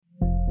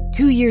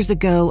2 years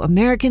ago,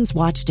 Americans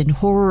watched in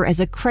horror as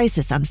a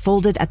crisis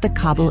unfolded at the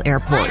Kabul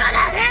airport.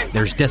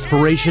 There's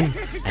desperation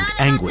and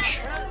anguish.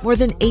 More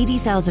than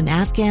 80,000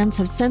 Afghans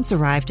have since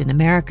arrived in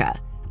America,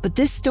 but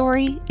this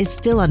story is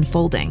still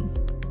unfolding.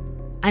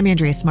 I'm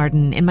Andrea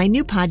Martin. In my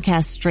new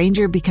podcast,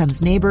 Stranger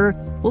Becomes Neighbor,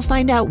 we'll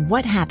find out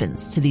what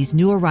happens to these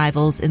new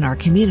arrivals in our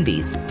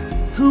communities.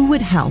 Who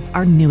would help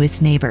our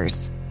newest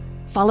neighbors?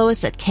 Follow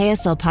us at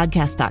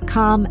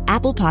kslpodcast.com,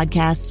 Apple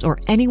Podcasts, or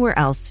anywhere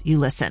else you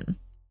listen.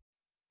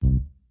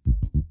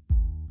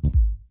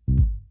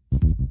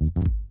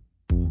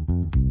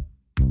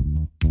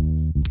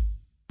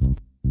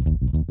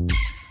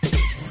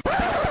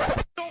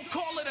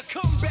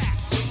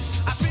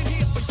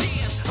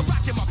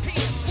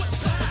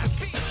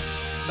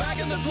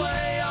 The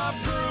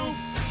playoff groove.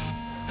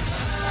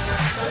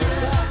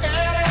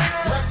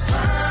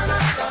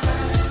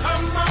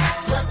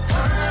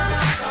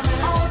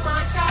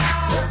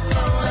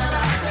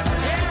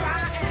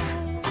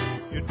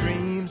 Your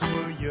dreams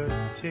were your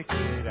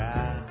ticket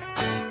out.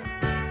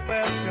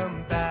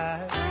 Welcome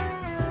back.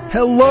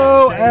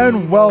 Hello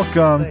and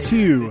welcome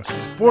to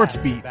Sports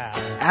Beat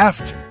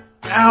After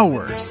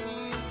Hours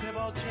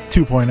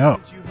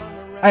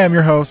 2.0. I am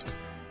your host,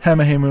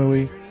 Hema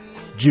Hemuli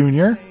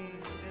Jr.,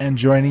 and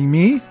joining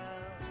me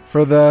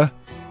for the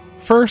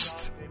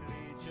first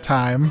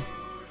time,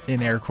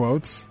 in air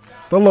quotes,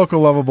 the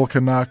local lovable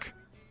Canuck,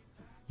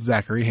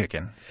 Zachary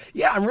Hicken.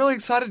 Yeah, I'm really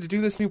excited to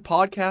do this new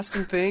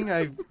podcasting thing.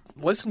 I've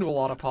listened to a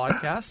lot of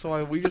podcasts,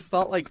 so we just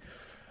thought,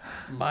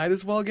 might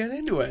as well get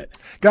into it.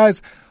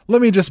 Guys,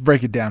 let me just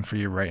break it down for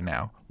you right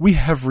now. We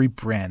have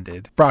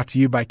rebranded, brought to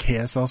you by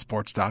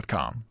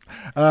KSLSports.com.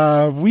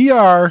 We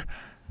are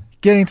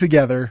getting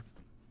together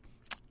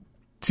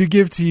to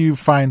give to you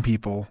fine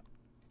people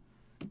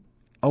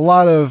a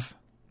lot of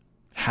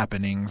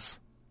happenings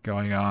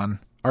going on,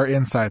 our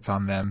insights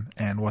on them,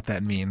 and what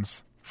that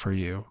means for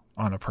you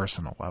on a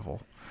personal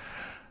level.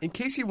 In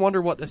case you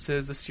wonder what this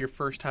is your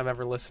first time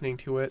ever listening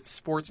to it,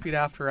 Sports Beat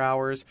After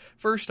Hours.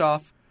 First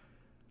off,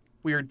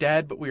 we are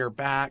dead, but we are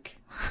back.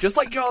 Just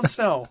like Jon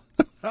Snow.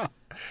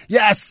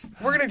 Yes!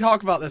 We're going to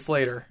talk about this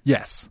later.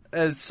 Yes.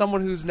 As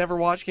someone who's never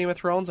watched Game of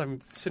Thrones, I'm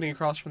sitting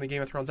across from the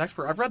Game of Thrones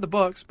expert. I've read the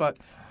books, but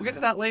we'll get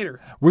to that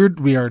later.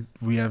 We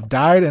have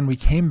died and we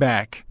came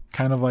back,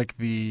 kind of like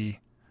the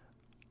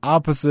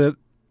opposite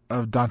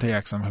of Dante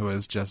Exum, who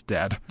is just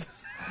dead.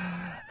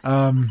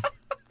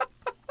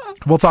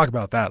 We'll talk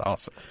about that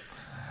also.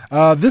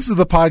 This is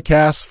the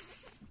podcast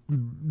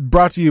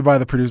brought to you by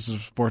the producers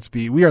of Sports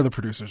Beat. We are the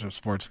producers of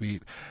Sports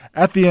Beat.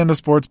 At the end of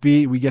Sports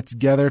Beat, we get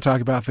together, talk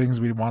about things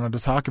we wanted to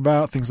talk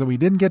about, things that we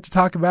didn't get to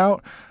talk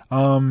about,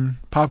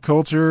 pop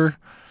culture,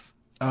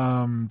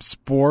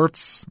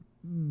 sports,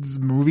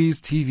 movies,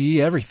 TV,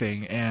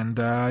 everything. And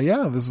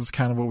this is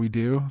kind of what we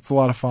do. It's a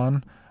lot of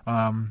fun.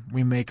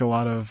 We make a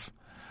lot of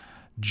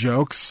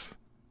jokes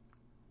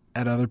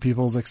at other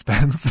people's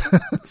expense.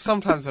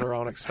 Sometimes at our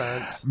own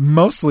expense.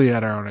 Mostly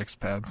at our own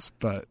expense,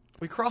 but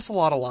we cross a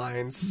lot of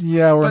lines.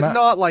 Yeah, we're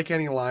not like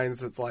any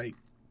lines that's going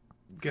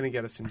to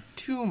get us in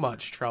too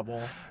much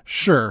trouble.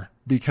 Sure,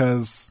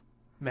 because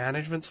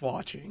management's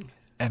watching.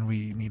 And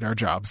we need our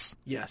jobs.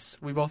 Yes,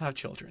 we both have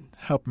children.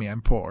 Help me,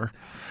 I'm poor.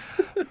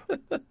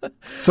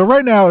 So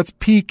right now it's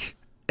peak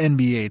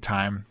NBA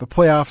time. The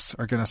playoffs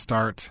are going to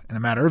start in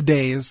a matter of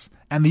days,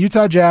 and the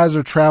Utah Jazz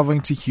are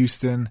traveling to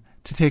Houston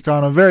to take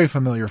on a very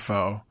familiar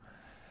foe.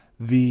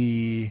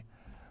 The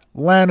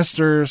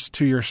Lannisters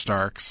to your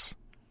Starks.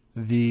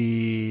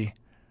 The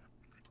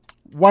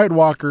White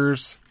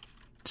Walkers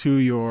to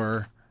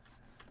your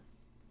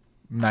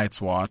Night's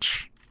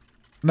Watch.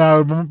 No,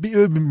 it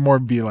would more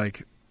be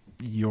like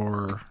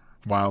your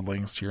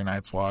Wildlings to your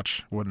Night's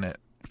Watch, wouldn't it?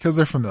 Because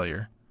they're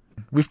familiar.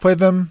 We've played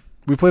them.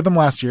 We played them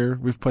last year.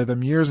 We've played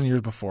them years and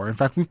years before. In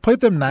fact, we've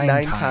played them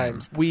nine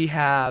times. We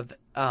have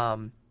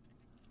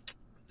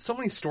so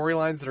many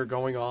storylines that are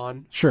going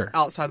on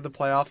outside of the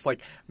playoffs, like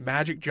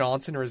Magic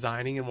Johnson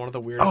resigning in one of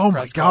the weirdest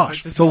press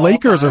conferences. The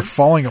Lakers are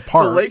falling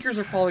apart. The Lakers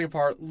are falling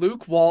apart.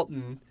 Luke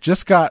Walton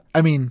just got,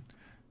 they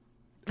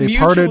mutually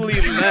parted.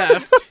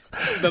 left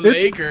the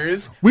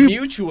Lakers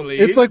mutually.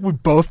 It's like we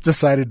both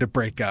decided to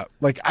break up.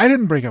 Like, I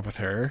didn't break up with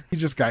her. He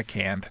just got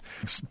canned.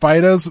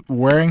 Spida's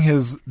wearing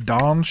his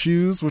Dawn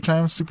shoes, which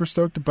I'm super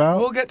stoked about.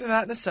 We'll get to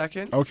that in a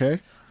second. Okay.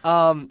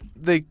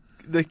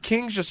 The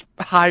Kings just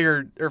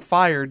fired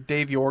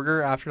Dave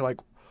Yorger after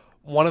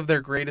one of their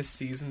greatest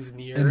seasons in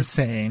years.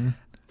 Insane.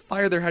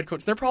 Fired their head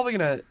coach. They're probably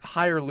going to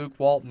hire Luke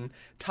Walton.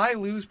 Ty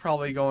Lue's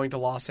probably going to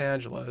Los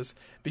Angeles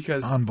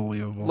because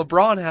unbelievable.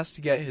 LeBron has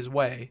to get his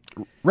way.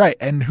 Right,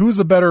 and who's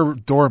a better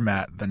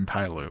doormat than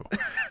Ty Lue?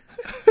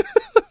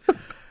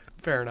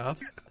 Fair enough.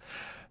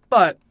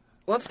 But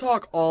let's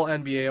talk all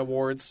NBA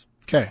awards.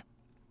 Okay.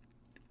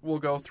 We'll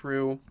go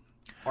through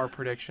our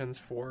predictions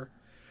for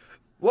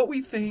what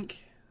we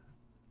think,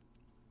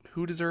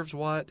 who deserves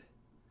what.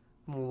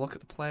 We'll look at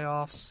the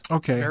playoffs.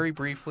 Okay. Very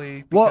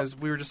briefly, because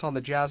we were just on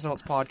the Jazz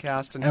Notes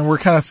podcast. And we're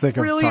kind of sick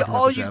of really talking about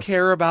all the you Jazz.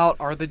 care about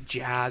are the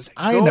Jazz.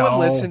 I Go know. and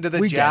listen to the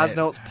We Jazz get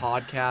it. Notes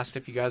podcast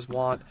if you guys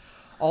want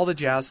all the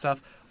Jazz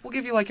stuff. We'll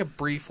give you like a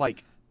brief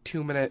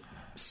 2-minute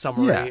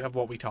summary Yeah. of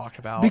what we talked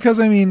about. Because,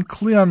 I mean,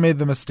 Cleon made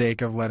the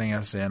mistake of letting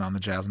us in on the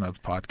Jazz Notes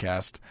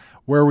podcast,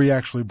 where we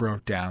actually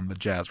broke down the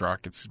Jazz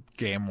Rockets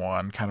game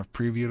 1, kind of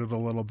previewed it a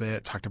little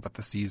bit, talked about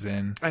the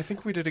season. I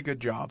think we did a good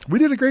job. We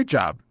did a great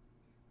job.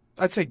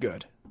 I'd say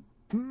good.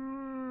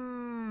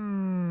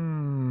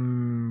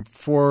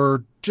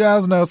 For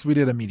Jazz Notes, we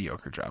did a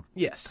mediocre job.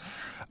 Yes.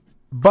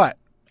 But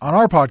on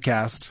our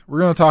podcast, we're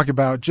going to talk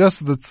about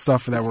just the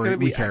stuff that It's gonna we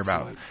be care about.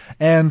 excellent.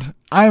 And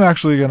I'm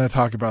actually going to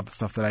talk about the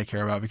stuff that I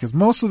care about because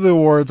most of the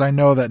awards, I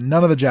know that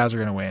none of the Jazz are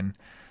going to win.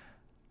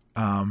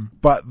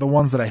 But the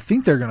ones that I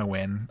think they're going to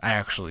win, I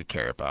actually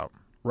care about,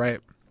 right?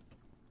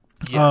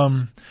 Yes.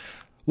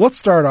 Let's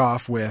start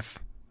off with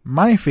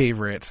my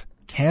favorite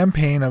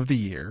campaign of the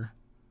year.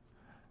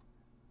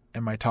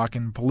 Am I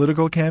talking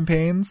political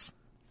campaigns?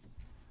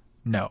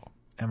 No.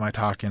 Am I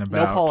talking no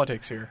about...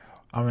 politics here.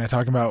 Am I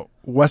talking about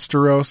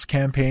Westeros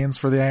campaigns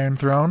for the Iron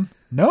Throne?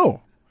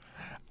 No.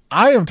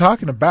 I am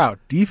talking about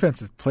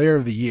Defensive Player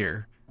of the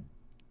Year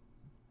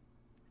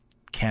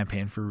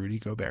campaign for Rudy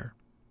Gobert.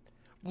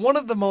 One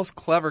of the most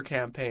clever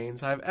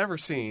campaigns I've ever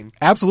seen.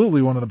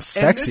 Absolutely one of the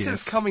sexiest. And this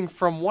is coming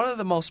from one of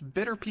the most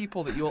bitter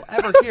people that you'll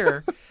ever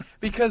hear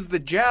because the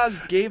Jazz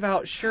gave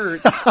out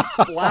shirts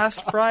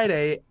last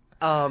Friday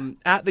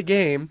at the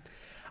game.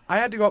 I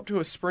had to go up to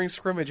a spring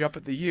scrimmage up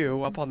at the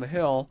U, up on the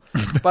hill.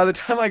 By the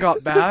time I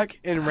got back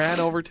and ran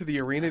over to the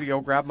arena to go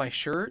grab my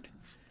shirt,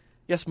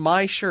 yes,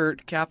 my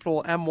shirt,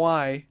 capital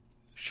MY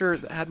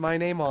shirt that had my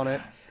name on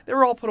it, they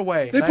were all put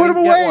away. They and I put 'em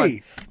didn't get away!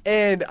 one.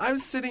 And I'm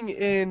sitting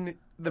in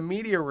the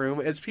media room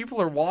as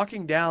people are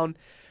walking down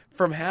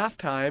from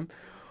halftime.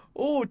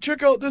 Oh,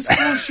 check out this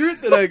cool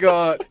shirt that I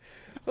got.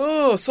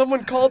 Oh,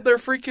 someone called their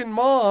freaking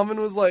mom and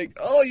was like,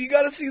 oh, you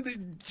got to see the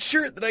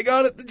shirt that I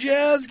got at the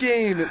Jazz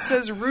game. It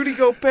says Rudy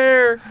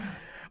Gobert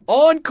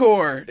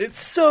Encore.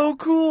 It's so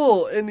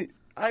cool. And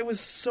I was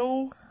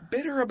so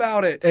bitter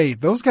about it. Hey,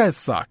 those guys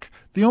suck.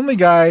 The only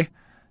guy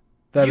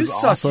that You is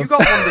suck. awesome... You got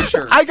one of the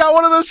shirts. I got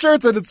one of those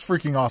shirts and it's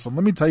freaking awesome.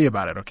 Let me tell you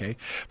about it, okay?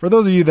 For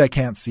those of you that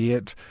can't see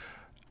it,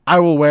 I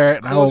will wear it.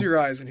 And Close your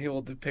eyes and he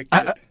will depict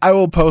it. I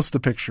will post a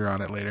picture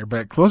on it later,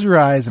 but close your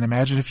eyes and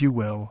imagine, if you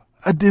will,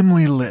 a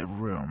dimly lit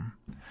room.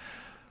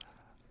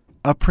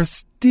 A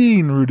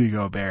pristine Rudy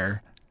Gobert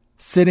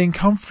sitting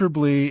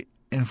comfortably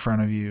in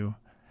front of you,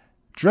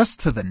 dressed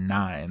to the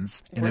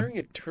nines, Wearing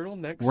a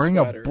turtleneck wearing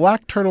sweater. a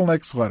black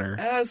turtleneck sweater.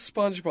 As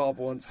SpongeBob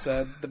once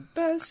said, the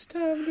best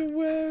time to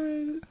wear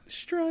a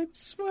striped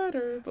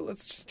sweater, but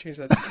let's just change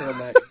that to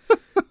turtleneck,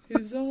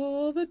 is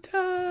all the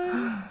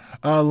time.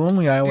 Lonely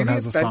Do you Island think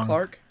has it's a Ben song.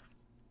 Clark?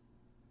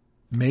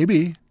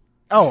 Maybe.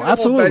 Oh, See the whole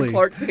absolutely. Ben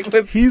Clark thing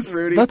with He's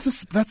Rudy? that's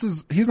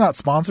his. He's not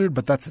sponsored,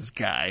 but that's his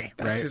guy,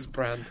 That's right? his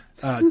brand.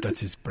 That's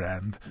his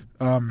brand.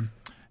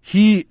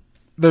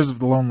 There's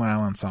a Lonely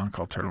Island song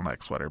called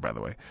Turtleneck Sweater, by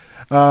the way.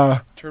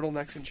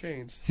 Turtlenecks and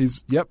chains.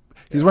 He's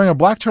wearing a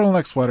black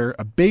turtleneck sweater,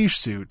 a beige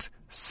suit,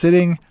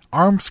 sitting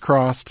arms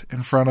crossed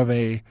in front of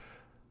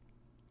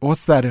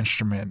what's that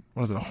instrument?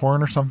 What is it, a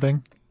horn or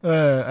something?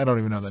 I don't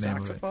even know the name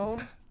of it.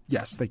 Saxophone?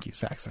 Yes, thank you,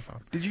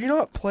 saxophone. Did you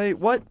not play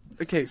what?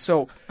 Okay,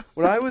 so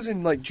when I was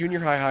in junior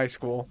high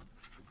school,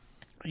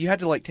 you had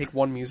to take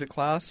one music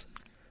class.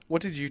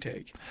 What did you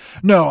take?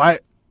 No, I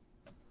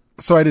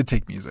did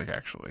take music,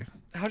 actually.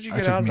 How did you I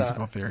get took out of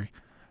musical that? theory.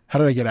 How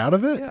did I get out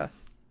of it? Yeah.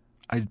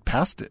 I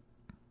passed it.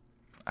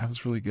 I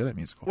was really good at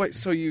musical Wait,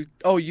 theory.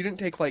 so you didn't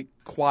take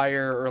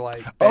choir or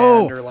band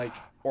Oh,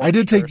 or I did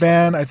orchestra take or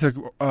band. I took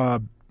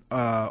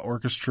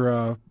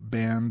orchestra,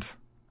 band.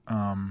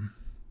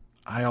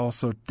 I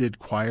also did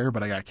choir,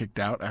 but I got kicked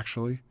out,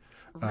 actually.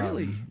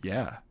 Really?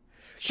 Yeah. Okay,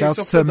 Shouts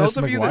so to for Miss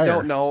those of you McGuire. that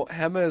don't know,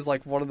 Hema is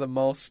one of the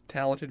most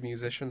talented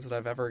musicians that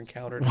I've ever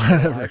encountered in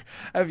my life.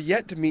 I've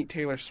yet to meet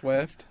Taylor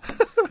Swift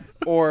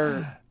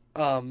or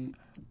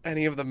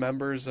any of the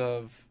members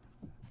of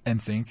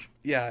NSYNC.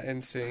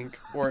 NSYNC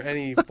or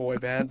any boy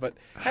band, but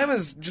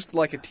Hema's just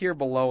a tier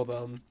below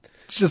them.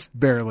 Just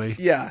barely.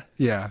 Yeah.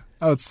 Yeah.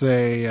 I would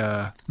say,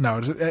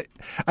 no,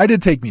 I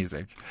did take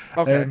music.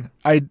 Okay. And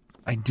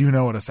I do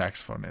know what a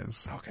saxophone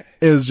is. Okay.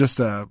 It was just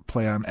a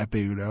play on Epe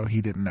Udo.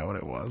 He didn't know what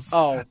it was.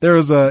 Oh. There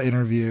was an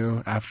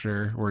interview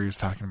after where he was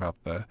talking about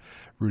the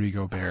Rudy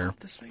Gobert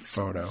This makes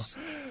photo. so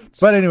sense.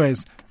 But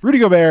anyways, Rudy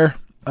Gobert,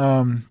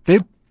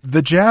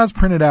 the Jazz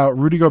printed out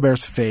Rudy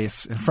Gobert's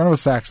face in front of a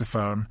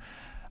saxophone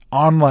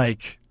on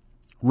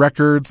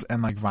records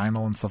and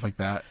vinyl and stuff like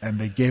that, and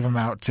they gave them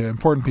out to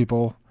important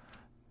people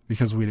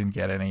because we didn't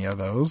get any of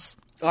those.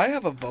 I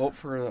have a vote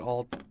for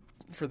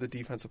the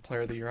Defensive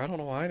Player of the Year. I don't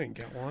know why I didn't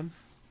get one.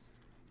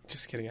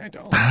 Just kidding, I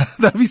don't.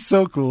 That'd be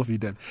so cool if you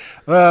did.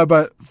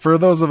 But for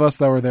those of us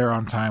that were there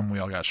on time, we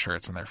all got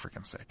shirts and they're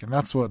freaking sick, and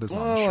that's what is on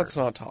the Well, shirt. let's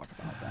not talk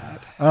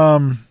about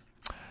that.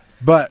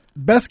 But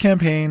best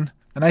campaign,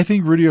 and I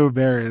think Rudy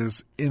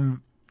Gobert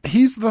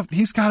he's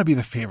got to be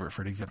the favorite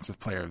for Defensive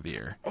Player of the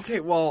Year. Okay,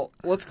 well,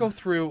 let's go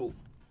through.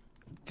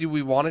 Do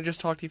we want to just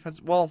talk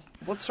defense? Well,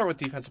 let's start with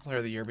Defensive Player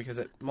of the Year because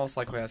it most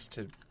likely has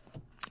to.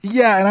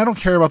 Yeah, and I don't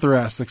care about the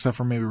rest except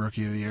for maybe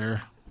Rookie of the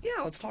Year.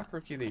 Yeah, let's talk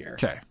Rookie of the Year.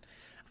 Okay.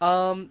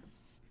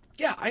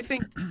 Yeah, I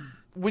think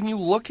when you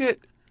look at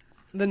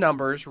the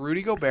numbers,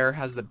 Rudy Gobert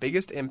has the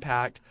biggest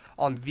impact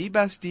on the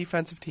best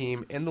defensive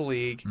team in the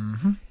league,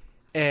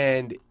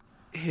 and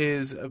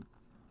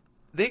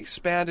they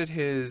expanded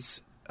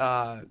his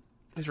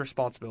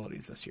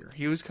responsibilities this year.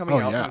 He was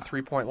coming out from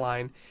the 3-point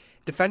line,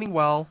 defending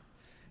well.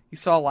 You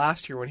saw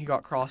last year when he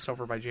got crossed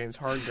over by James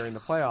Harden during the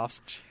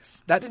playoffs.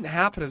 Jeez. That didn't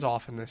happen as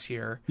often this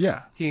year.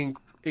 Yeah. He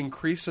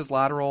increased his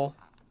lateral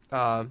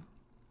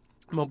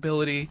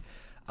mobility.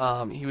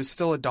 He was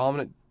still a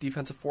dominant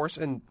defensive force,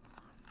 and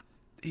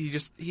he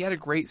had a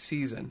great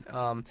season.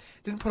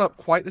 Didn't put up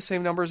quite the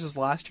same numbers as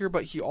last year,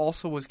 but he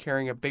also was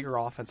carrying a bigger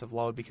offensive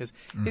load because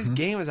his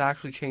game has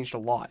actually changed a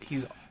lot.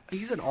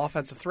 He's an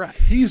offensive threat.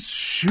 He's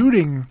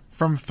shooting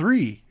from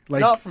 3.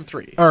 Not from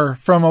 3. Or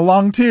from a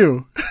long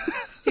 2.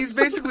 He's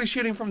basically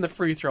shooting from the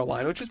free throw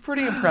line, which is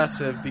pretty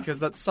impressive because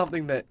that's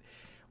something that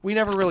we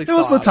never really saw. It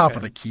was the top of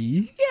of the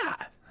key.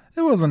 Yeah.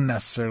 It wasn't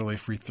necessarily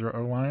free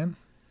throw line.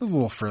 It was a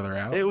little further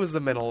out. It was the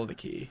middle of the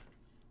key.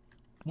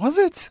 Was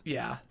it?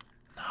 Yeah.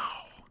 No.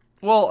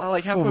 Well,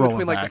 like halfway roll it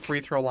between like back. the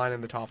free throw line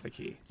and the top of the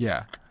key.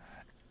 Yeah.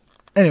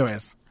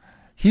 Anyways,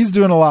 he's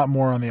doing a lot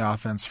more on the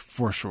offense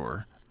for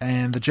sure.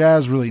 And the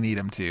Jazz really need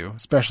him too,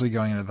 especially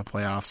going into the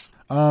playoffs.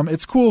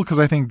 It's cool because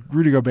I think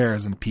Rudy Gobert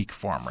is in peak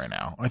form right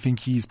now. I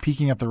think he's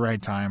peaking at the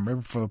right time, right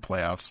before the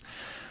playoffs.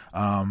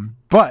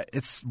 But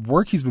it's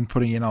work he's been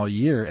putting in all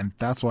year, and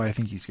that's why I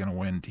think he's going to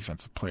win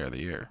Defensive Player of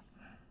the Year.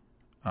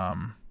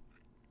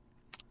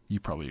 You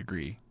probably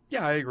agree.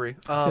 Yeah, I agree.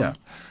 Yeah.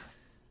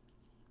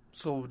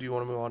 So do you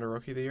want to move on to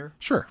Rookie of the Year?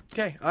 Sure.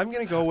 Okay, I'm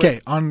going to go with... Okay,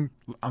 on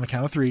the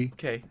count of 3.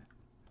 Okay.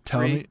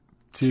 Tell 3, me.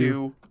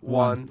 2,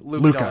 1.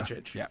 Luka Luka.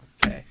 Doncic. Yeah.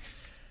 Okay.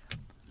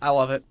 I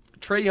love it.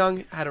 Trae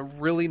Young had a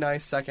really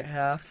nice second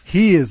half.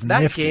 He is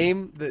That nifty.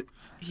 game that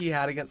he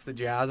had against the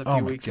Jazz a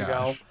few weeks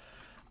ago.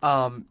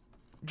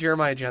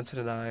 Jeremiah Jensen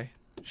and I,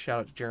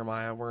 shout out to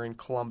Jeremiah, we're in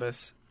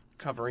Columbus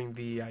covering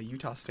the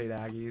Utah State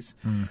Aggies,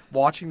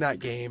 watching that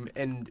game,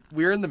 and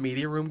we're in the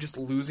media room just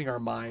losing our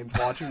minds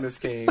watching this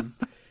game.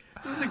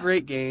 This was a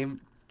great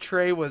game.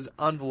 Trae was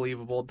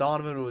unbelievable.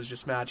 Donovan was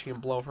just matching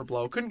him blow for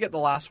blow. Couldn't get the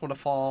last one to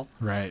fall.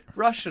 Right.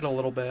 Rushed it a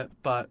little bit,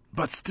 but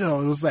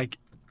still, it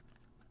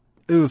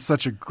was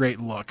such a great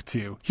look,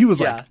 too. He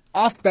was Yeah.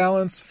 off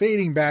balance,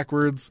 fading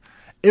backwards.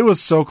 It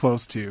was so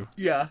close, too.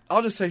 yeah.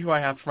 I'll just say who I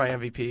have for my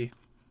MVP.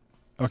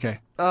 Okay.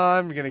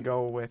 I'm going to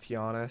go with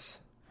Giannis.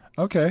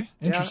 Okay.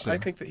 Interesting. Yeah, I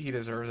think that he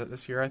deserves it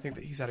this year. I think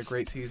that he's had a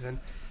great season.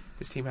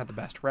 His team had the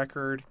best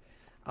record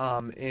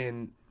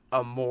in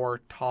a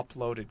more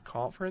top-loaded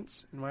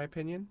conference, in my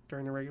opinion,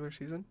 during the regular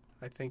season.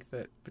 I think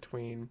that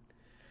between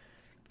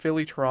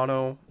Philly,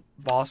 Toronto,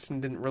 Boston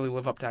didn't really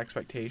live up to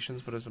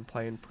expectations, but has been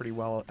playing pretty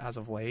well as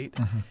of late.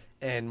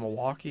 And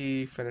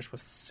Milwaukee finished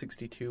with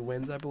 62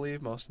 wins, I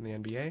believe, most in the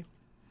NBA.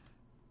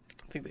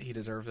 I think that he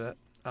deserves it.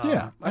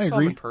 Yeah, I saw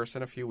agree. him in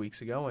person a few weeks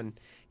ago, and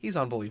he's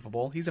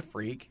unbelievable. He's a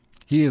freak.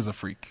 He is a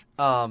freak.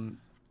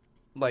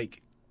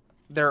 Like,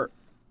 they're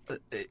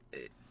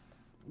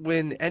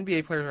when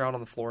NBA players are out on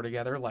the floor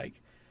together, like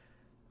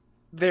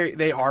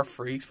they are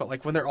freaks, but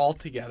like when they're all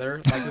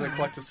together, like in the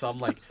collective sum,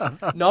 like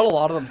not a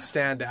lot of them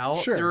stand out.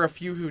 Sure. There are a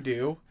few who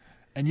do.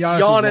 And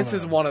Giannis Giannis is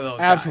is one of those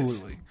guys.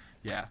 Absolutely.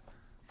 Yeah.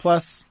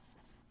 Plus,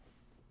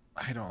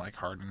 I don't like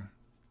Harden,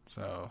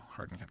 so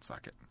Harden can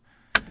suck it.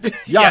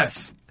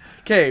 Yes.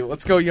 Okay,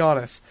 let's go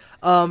Giannis.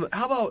 How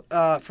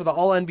about for the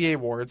All NBA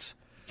awards?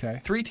 Okay.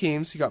 3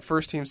 teams. You got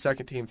first team,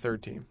 second team,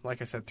 third team.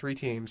 Like I said, 3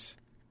 teams.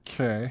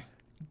 Okay.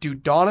 Do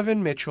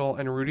Donovan Mitchell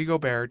and Rudy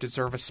Gobert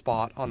deserve a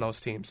spot on those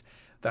teams?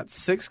 That's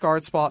 6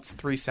 guard spots,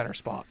 3 center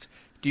spots.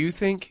 Do you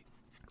think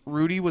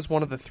Rudy was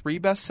one of the 3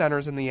 best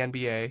centers in the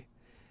NBA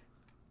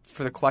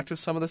for the collective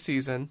sum of the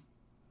season?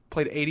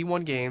 Played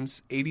 81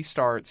 games, 80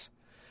 starts.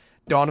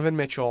 Donovan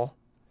Mitchell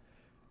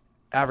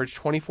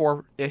averaged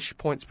 24-ish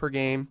points per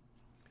game.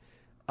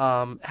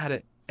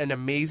 Had an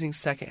amazing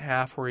second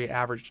half where he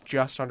averaged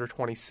just under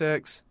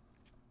 26.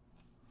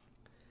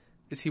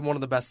 Is he one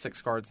of the best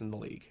 6 guards in the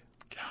league?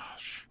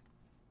 Gosh.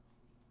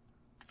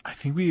 I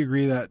think we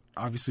agree that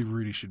obviously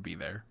Rudy should be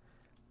there.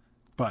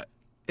 But,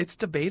 It's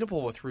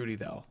debatable with Rudy,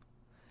 though.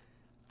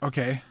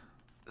 okay.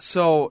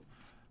 So,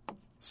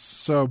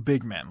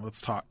 Big men,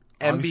 let's talk.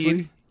 Embiid,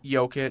 Obviously,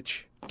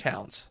 Jokic,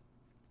 Towns,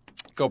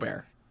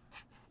 Gobert.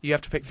 You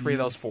have to pick 3 of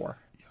those 4.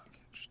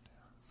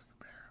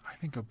 I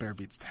think Gobert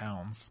beats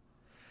Towns.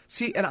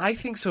 See, and I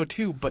think so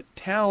too, but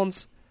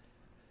Towns,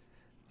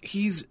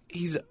 he's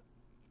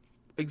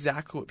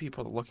exactly what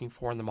people are looking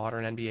for in the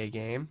modern NBA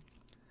game.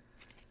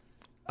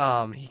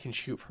 He can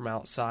shoot from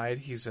outside.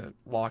 He's a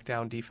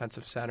lockdown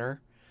defensive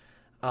center.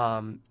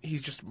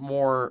 He's just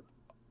more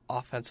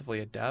offensively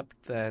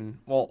adept than,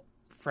 well,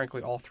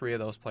 frankly, all 3 of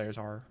those players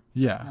are.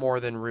 Yeah. More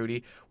than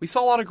Rudy. We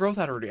saw a lot of growth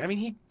out of Rudy. I mean,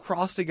 he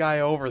crossed a guy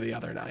over the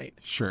other night.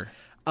 Sure.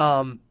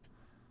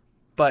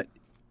 But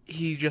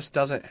he just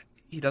doesn't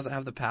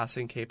have the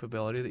passing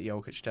capability that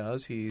Jokic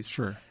does. He's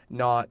Sure.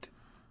 not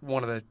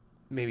one of the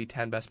maybe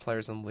 10 best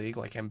players in the league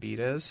like Embiid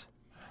is.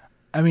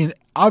 I mean,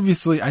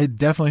 obviously, I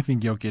definitely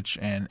think Jokic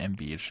and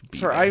Embiid should be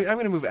Sorry, there. I'm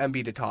going to move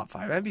Embiid to top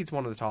 5. Embiid's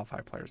one of the top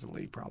 5 players in the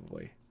league,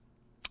 probably.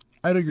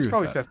 I'd agree He's with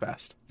probably that. fifth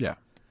best. Yeah.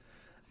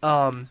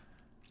 Um,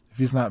 If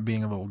he's not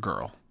being a little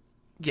girl.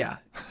 yeah,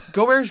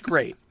 Gobert's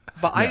great,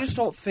 but I Yeah. just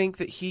don't think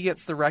that he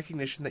gets the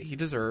recognition that he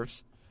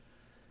deserves.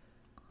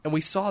 And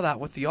we saw that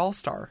with the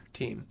All-Star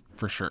team.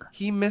 For sure.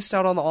 He missed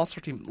out on the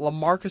All-Star team.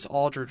 LaMarcus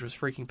Aldridge was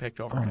freaking picked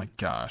over Oh him. my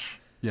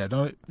gosh. Yeah,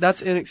 don't.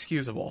 That's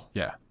inexcusable.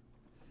 Yeah.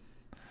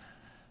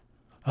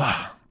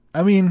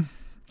 I mean,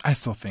 I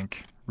still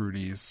think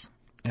Rudy's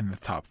in the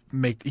top.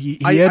 He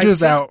I edges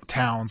think- out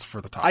Towns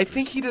for the top. I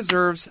think he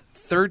deserves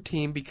third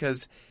team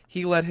because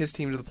he led his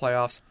team to the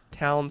playoffs.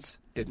 Towns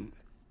didn't.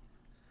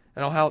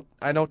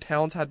 I know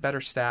Towns had better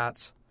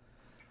stats,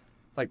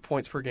 like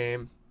points per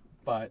game,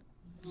 but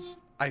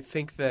I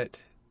think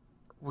that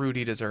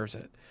Rudy deserves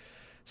it.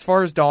 As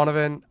far as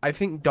Donovan, I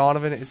think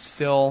Donovan is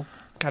still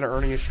kind of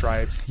earning his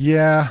stripes.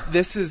 Yeah.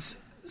 This is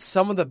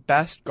some of the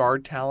best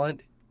guard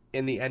talent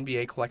in the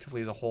NBA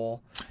collectively as a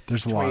whole.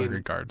 There's a lot of between-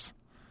 great guards.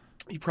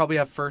 You probably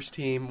have first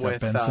team You got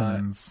with Ben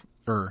Simmons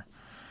or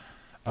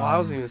well, I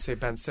wasn't even going to say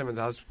Ben Simmons.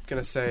 I was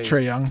going to say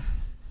Trae Young.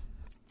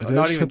 Did I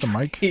not just even hit the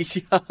mic?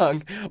 Trae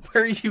Young.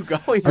 Where are you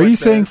going? Are with you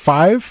saying this?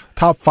 5?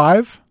 Top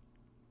 5?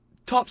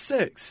 top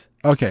 6?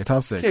 Okay,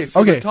 top 6. Okay,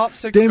 so the top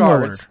 6 Dame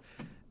guards.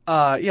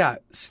 Lillard. Yeah,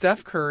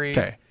 Steph Curry,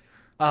 Okay,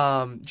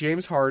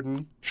 James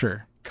Harden,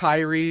 sure.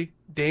 Kyrie,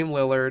 Dame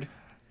Lillard,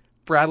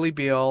 Bradley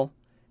Beal,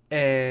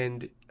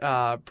 and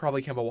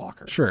probably Kemba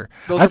Walker. Sure.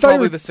 Those I are thought probably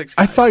you were, the 6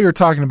 I guys. thought you were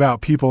talking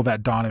about people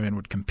that Donovan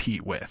would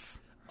compete with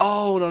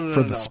Oh, no,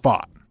 for the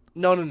spot.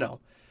 No.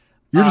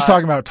 You're just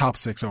talking about top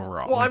 6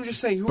 overall. Well, I'm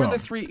just saying, who are the Boom.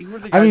 3? Who are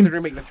the I guys mean, that are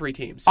going to make the 3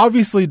 teams?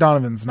 Obviously,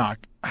 Donovan's not.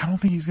 I don't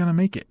think he's going to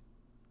make it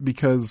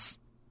because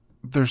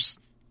there's.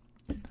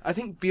 I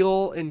think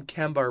Beal and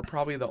Kemba are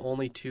probably the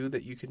only 2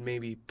 that you could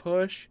maybe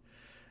push.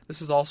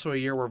 This is also a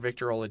year where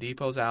Victor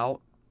Oladipo's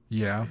out.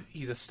 Yeah.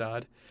 He's a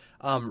stud.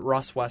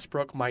 Russ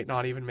Westbrook might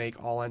not even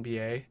make All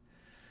NBA.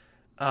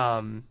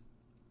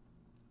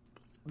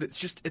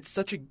 It's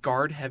such a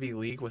guard heavy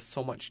league with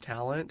so much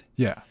talent.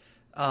 Yeah.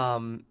 I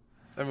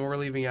mean, we're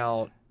leaving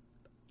out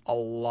a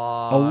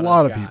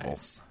lot of guys. people.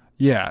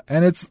 Yeah,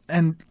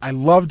 and I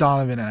love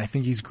Donovan and I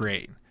think he's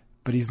great,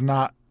 but he's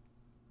not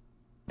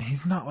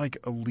like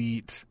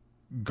elite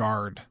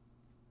guard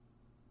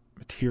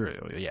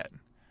material yet.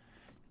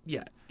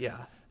 Yeah.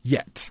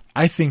 Yet.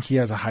 I think he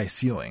has a high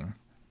ceiling.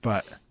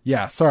 But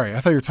yeah, sorry. I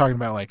thought you were talking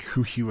about like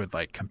who he would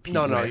like compete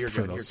No, with you're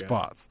for good, those you're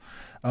good. spots.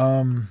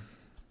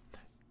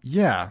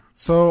 Yeah.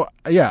 So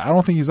yeah, I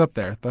don't think he's up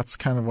there. That's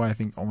kind of why I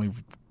think only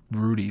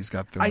Rudy's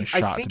got the only I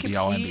shot think to be if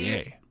all he-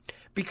 NBA.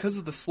 Because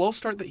of the slow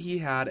start that he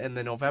had and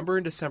the November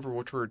and December,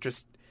 which were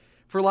just,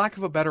 for lack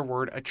of a better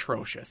word,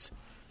 atrocious.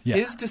 Yeah.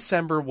 His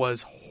December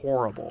was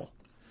horrible.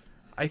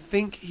 I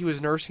think he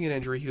was nursing an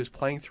injury. He was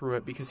playing through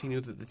it because he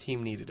knew that the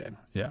team needed him.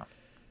 Yeah.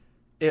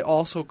 It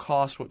also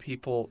cost what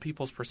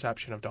people's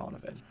perception of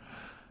Donovan.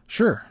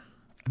 Sure.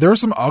 There were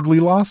some ugly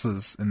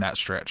losses in that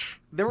stretch.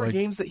 There were Like,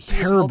 games that he was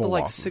held terrible to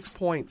like losses. 6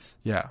 points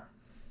Yeah.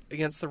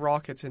 against the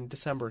Rockets in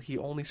December. He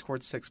only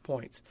scored 6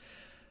 points.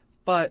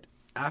 But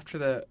after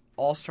the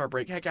All-Star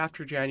break, heck,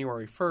 after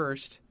January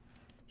 1st,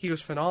 he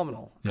was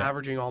phenomenal, Yeah.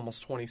 averaging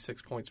almost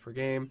 26 points per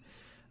game.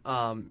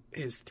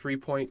 His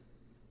three-point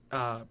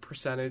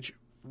percentage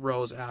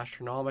rose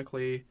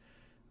astronomically.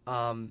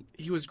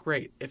 He was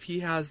great. If he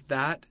has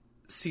that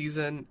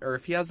season, or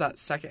if he has that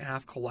second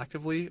half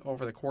collectively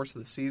over the course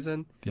of the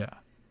season, Yeah.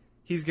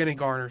 he's going to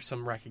garner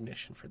some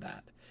recognition for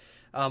that.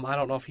 I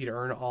don't know if he'd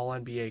earn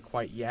All-NBA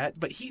quite yet,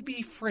 but he'd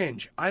be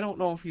fringe. I don't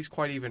know if he's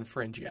quite even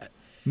fringe yet.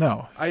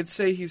 No. I'd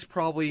say he's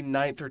probably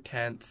 9th or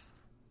 10th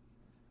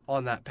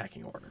on that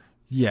pecking order.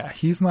 Yeah,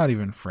 he's not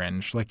even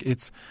fringe. Like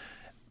it's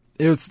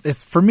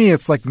for me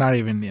it's like not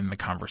even in the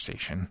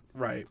conversation.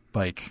 Right.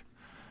 Like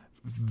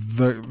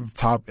the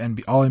top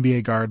all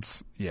NBA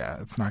guards, yeah,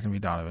 it's not going to be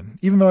Donovan,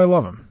 even though I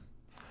love him.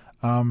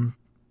 And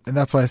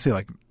that's why I say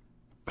like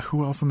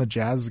who else in the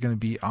Jazz is going to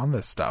be on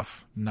this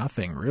stuff?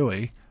 Nothing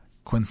really.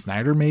 Quinn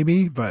Snyder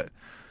maybe, but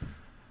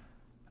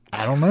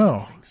I don't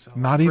know. So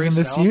Not even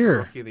Grayson this Allen for year.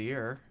 Rookie of the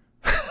year.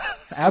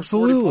 40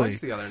 Absolutely. points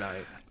the other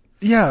night.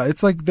 Yeah,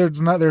 it's like there's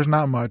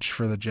not much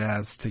for the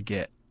Jazz to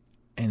get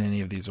in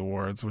any of these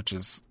awards, which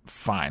is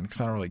fine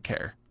because I don't really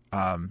care.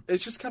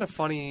 It's just kind of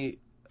funny.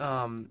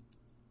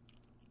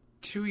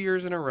 2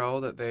 years in a row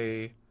that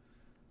they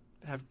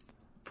have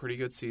pretty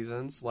good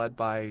seasons, led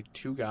by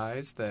 2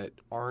 guys that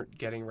aren't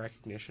getting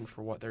recognition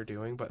for what they're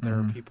doing, but there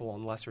are people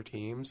on lesser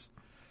teams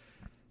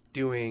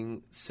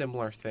doing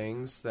similar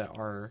things that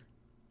are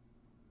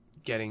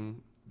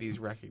getting these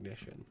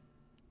recognition.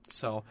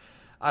 So,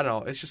 I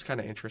don't know. It's just kind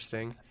of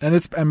interesting.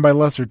 And by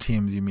lesser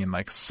teams you mean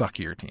like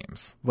suckier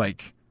teams,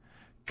 like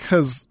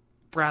because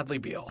Bradley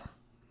Beal,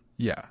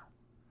 yeah,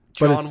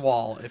 But John it's-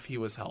 Wall, if he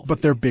was healthy.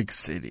 but they're big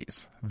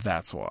cities.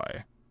 That's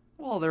why,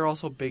 well, they're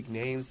also big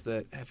names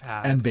that have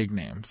had and big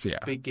names. Yeah,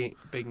 big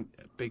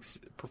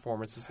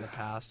performances in the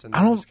past, and I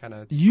they're don't. just kind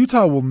of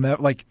Utah will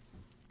never like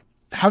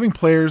having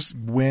players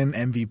win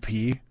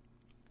MVP.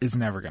 is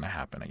never going to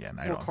happen again.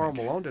 I don't Karl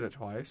think. Malone did it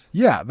twice.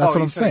 Yeah, that's what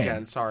you I'm said saying.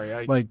 Again.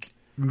 Sorry, Like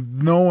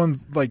no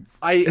one's like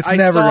it's I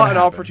never saw gonna an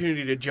happen.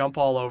 opportunity to jump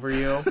all over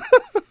you,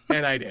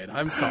 and I did.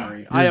 I'm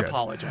sorry. I good.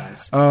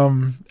 apologize.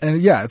 And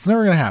yeah, it's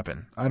never going to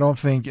happen. I don't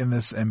think in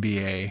this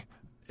NBA,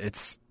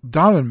 it's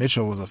Donovan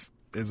Mitchell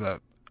is a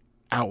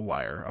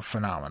outlier, a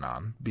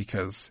phenomenon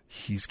because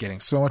he's getting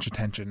so much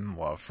attention and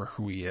love for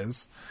who he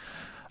is.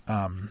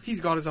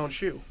 He's got his own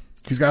shoe.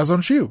 He's got his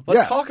own shoe.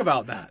 Let's yeah. talk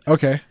about that.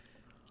 Okay.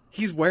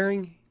 He's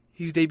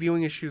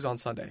debuting his shoes on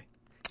Sunday.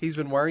 He's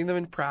been wearing them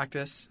in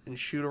practice and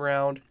shoot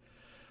around.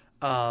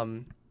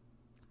 How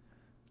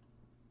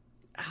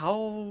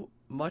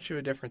much of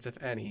a difference,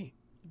 if any,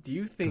 do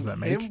you think Does that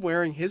make? him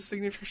wearing his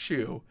signature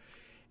shoe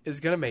is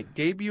going to make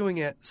debuting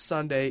it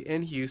Sunday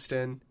in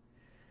Houston,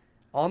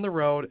 on the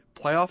road,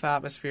 playoff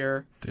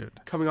atmosphere, Dude.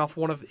 coming off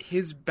one of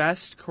his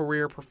best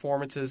career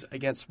performances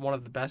against one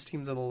of the best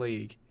teams in the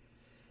league?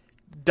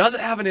 Does it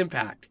have an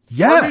impact?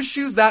 Yes. Are his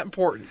shoes that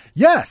important?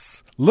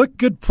 Yes. Look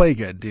good, play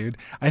good, dude.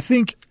 I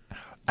think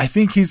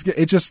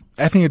it just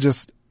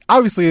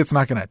obviously it's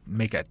not going to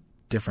make a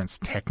difference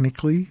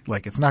technically.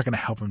 Like it's not going to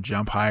help him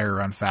jump higher or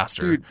run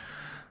faster. Dude,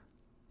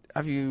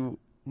 have you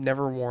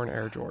never worn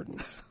Air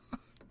Jordans?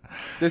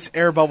 This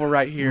air bubble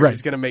right here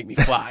is going to make me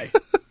fly.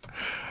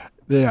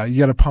 Yeah, you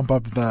got to pump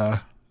up the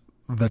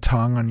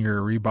tongue on your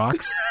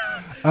Reeboks.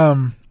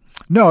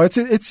 No, it's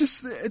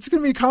going to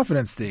be a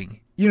confidence thing.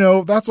 You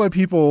know, that's why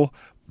people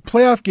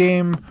playoff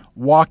game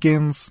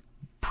walk-ins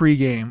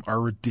pregame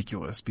are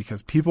ridiculous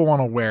because people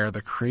want to wear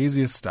the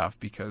craziest stuff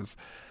because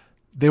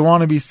they want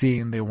to be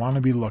seen, they want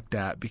to be looked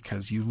at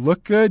because you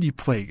look good, you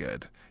play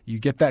good. You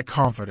get that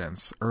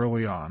confidence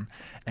early on.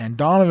 And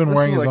Donovan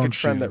wearing his own shoes. This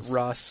is like a trend that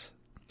Russ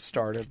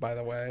started, by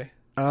the way.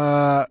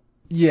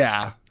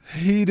 Yeah.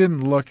 He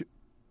didn't look.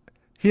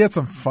 He had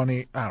some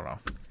funny. I don't know.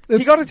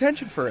 He got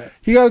attention for it.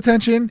 He got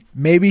attention.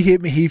 Maybe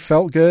he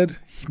felt good.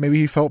 Maybe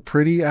he felt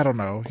pretty. I don't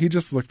know. He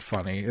just looked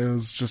funny. It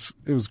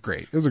was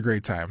great. It was a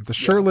great time. The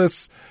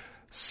shirtless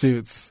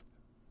suits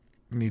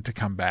need to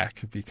come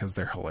back because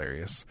they're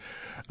hilarious.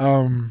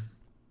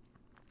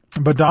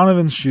 But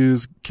Donovan's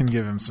shoes can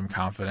give him some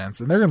confidence,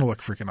 and they're going to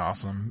look freaking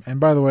awesome. And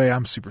by the way,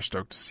 I'm super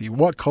stoked to see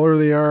what color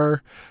they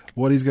are,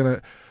 what he's going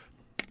to.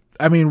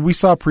 I mean, we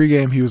saw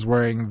pregame he was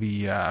wearing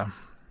the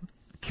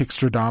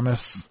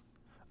Kickstradamus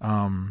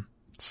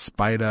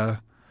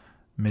Spida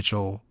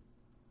Mitchell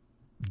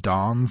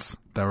Dons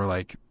that were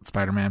like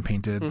Spider-Man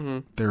painted. Mm-hmm.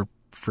 They're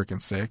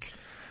freaking sick.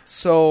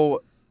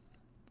 So,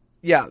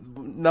 yeah,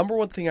 number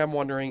one thing I'm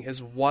wondering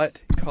is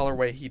what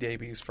colorway he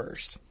debuts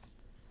first.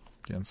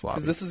 Getting sloppy.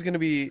 Because this is going to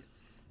be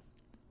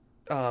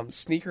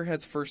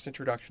Sneakerhead's first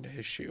introduction to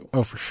his shoe.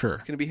 Oh, for sure.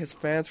 It's going to be his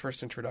fans'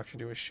 first introduction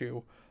to his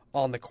shoe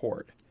on the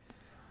court.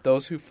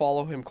 Those who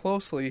follow him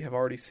closely have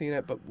already seen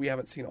it, but we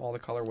haven't seen all the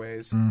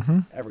colorways,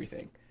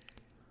 everything.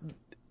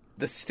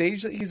 The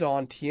stage that he's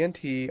on,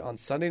 TNT, on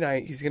Sunday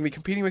night, he's going to be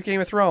competing with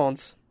Game of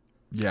Thrones.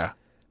 Yeah.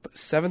 But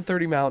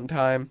 7:30 Mountain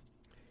Time,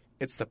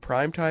 it's the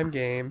primetime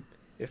game.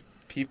 If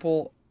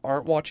people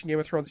aren't watching Game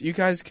of Thrones, you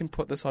guys can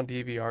put this on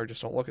DVR.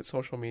 Just don't look at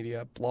social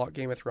media. Block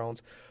Game of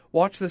Thrones.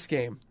 Watch this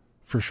game.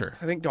 For sure.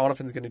 I think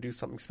Donovan's going to do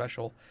something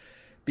special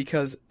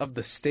because of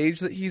the stage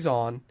that he's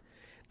on,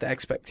 the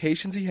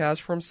expectations he has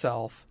for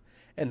himself,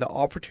 and the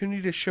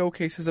opportunity to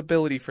showcase his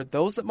ability for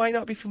those that might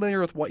not be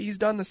familiar with what he's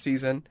done this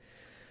season,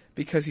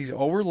 because he's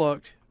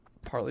overlooked,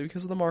 partly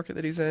because of the market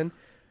that he's in,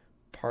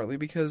 partly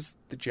because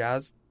the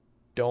Jazz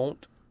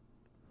don't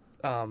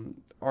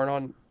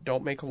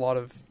make a lot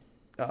of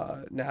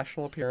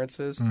national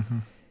appearances,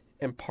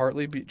 and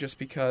partly just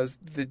because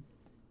the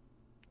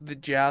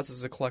Jazz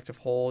as a collective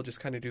whole just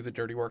kind of do the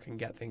dirty work and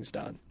get things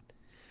done.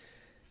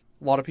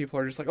 A lot of people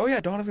are just like, oh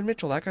yeah, Donovan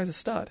Mitchell, that guy's a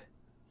stud.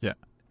 Yeah.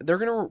 They're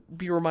going to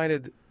be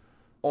reminded,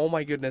 oh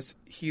my goodness,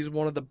 he's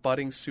one of the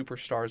budding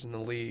superstars in the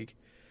league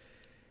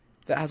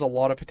that has a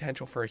lot of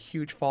potential for a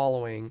huge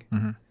following.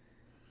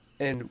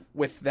 And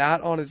with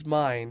that on his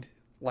mind,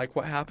 like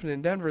what happened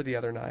in Denver the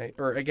other night,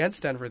 or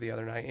against Denver the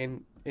other night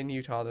in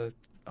Utah, the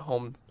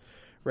home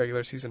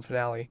regular season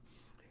finale,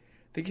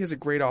 I think he has a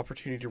great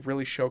opportunity to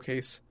really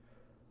showcase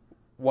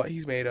what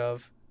he's made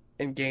of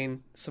and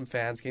gain some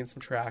fans, gain some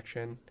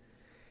traction,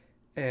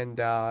 and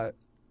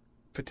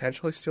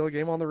potentially steal a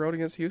game on the road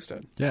against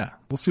Houston. Yeah.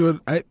 We'll see what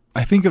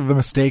I think of the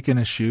mistake in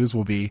his shoes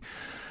will be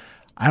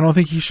I don't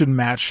think he should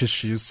match his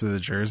shoes to the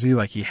jersey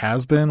like he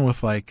has been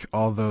with like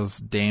all those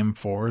Dame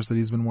 4s that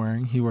he's been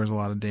wearing. He wears a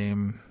lot of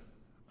Dame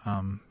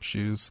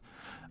shoes.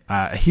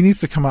 He needs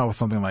to come out with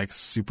something like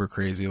super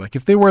crazy. Like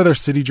if they wear their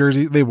city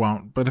jersey, they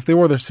won't. But if they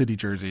wear their city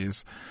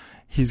jerseys,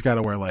 he's got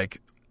to wear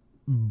like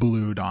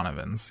blue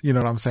Donovans. You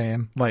know what I'm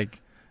saying? Like,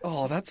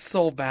 oh, that's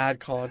so bad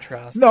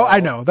contrast. No, though. I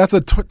know that's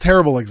a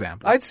terrible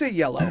example. I'd say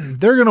yellow.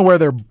 They're gonna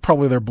wear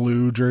probably their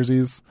blue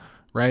jerseys,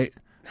 right?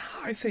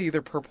 I'd say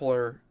either purple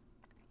or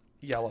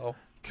yellow.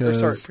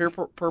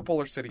 Purple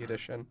or City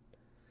Edition.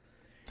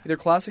 Either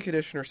Classic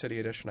Edition or City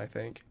Edition, I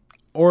think.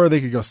 Or they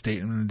could go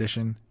Statement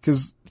Edition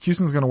because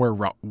Houston's going to wear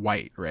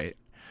white, right?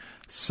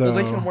 So Well,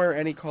 they can wear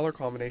any color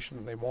combination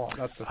that they want.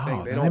 That's the thing.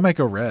 oh, then they might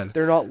go red.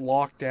 They're not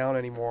locked down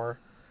anymore.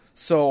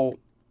 So,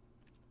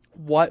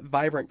 what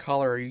vibrant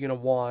color are you going to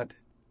want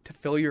to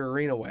fill your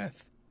arena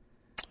with?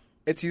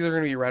 It's either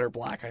going to be red or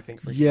black, I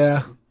think, for Yeah.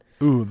 Houston.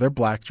 Ooh, their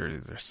black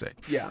jerseys are sick.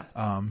 Yeah.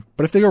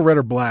 But if they go red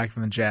or black,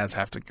 then the Jazz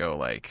have to go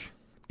like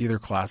either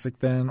classic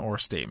then or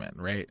statement,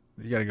 right?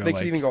 You got to go They like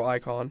could even go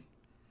icon.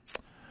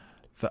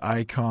 the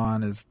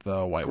icon is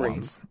the white Green.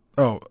 ones.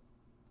 Oh,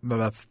 no,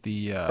 that's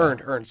the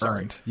Earned,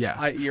 sorry. Earned,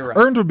 yeah. You're right.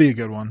 Earned would be a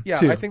good one. Yeah,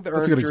 too. I think the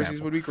That's a earned good jerseys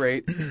example. would be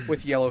great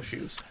with yellow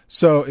shoes.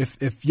 So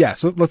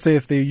so let's say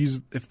if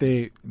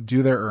they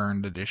do their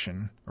earned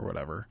edition or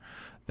whatever,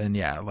 then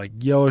yeah, like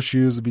yellow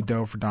shoes would be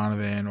dope for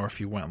Donovan, or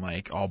if you went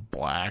like all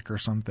black or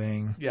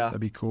something, Yeah.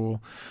 that'd be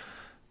cool.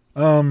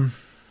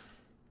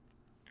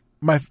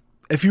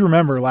 If you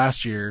remember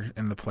last year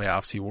in the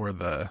playoffs, he wore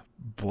the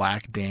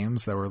black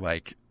Dames that were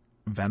like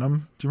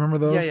Venom. Do you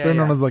remember those? Yeah, They're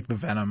known yeah. as like the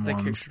Venom The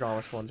ones.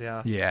 Kixtradamus ones,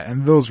 yeah. Yeah,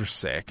 and those were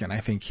sick, and I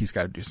think he's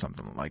got to do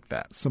something like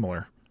that,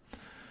 similar.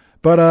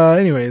 But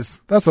anyways,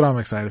 that's what I'm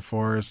excited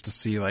for, is to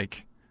see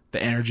like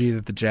the energy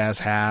that the Jazz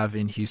have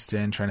in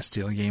Houston, trying to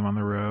steal a game on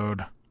the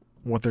road,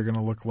 what they're going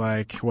to look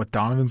like, what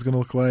Donovan's going to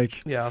look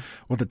like, Yeah.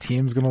 what the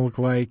team's going to look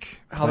like,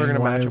 How they're going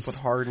to match up playing-wise. with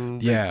Harden,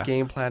 the Yeah.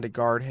 game plan to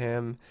guard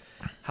him,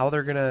 how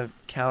they're going to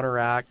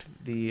counteract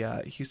the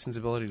Houston's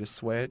ability to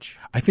switch.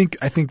 I think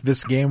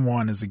this game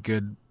one is a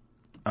good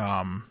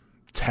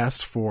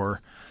test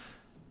for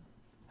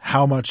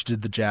how much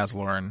did the Jazz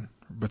learn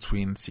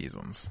between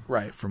seasons,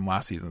 Right. from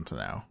last season to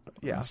now.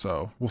 Yeah.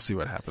 So we'll see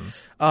what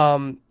happens.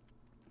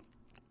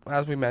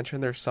 As we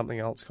mentioned, there's something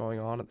else going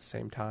on at the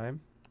same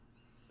time.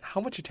 How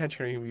much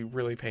attention are you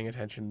really paying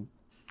attention,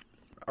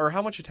 or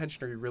how much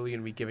attention are you really going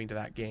to be giving to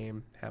that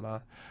game,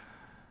 Hema?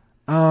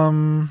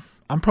 I'm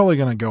probably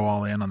gonna go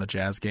all in on the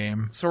Jazz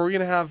game. So are we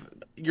going to have?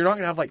 You're not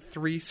going to have like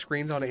 3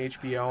 screens on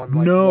HBO and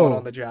like No. one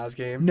on the Jazz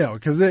game. No,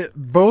 because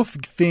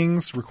both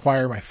things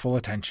require my full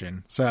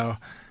attention. So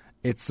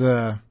it's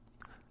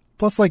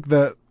plus like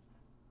the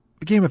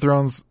Game of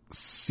Thrones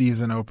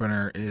season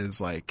opener is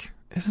like,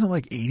 isn't it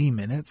like 80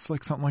 minutes,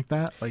 like something like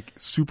that, like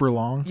super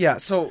long? Yeah.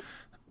 So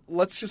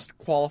let's just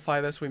qualify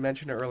this. We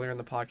mentioned it earlier in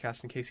the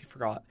podcast in case you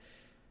forgot.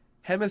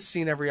 Hem has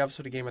seen every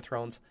episode of Game of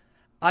Thrones.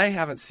 I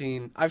haven't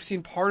seen. I've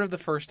seen part of the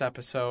first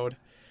episode,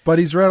 But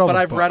he's read all. but the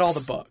I've books. read all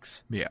the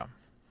books. Yeah.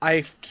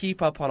 I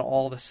keep up on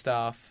all the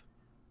stuff,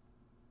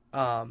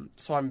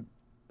 so I'm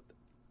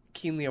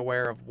keenly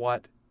aware of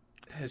what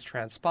has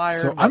transpired.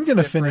 So I'm what's going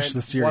to finish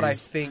different, the What I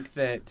series. think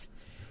that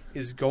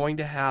is going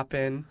to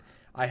happen.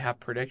 I have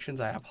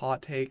predictions. I have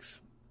hot takes.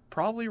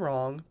 Probably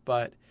wrong,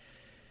 but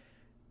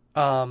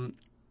who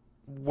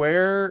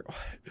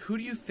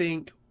do you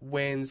think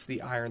wins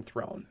the Iron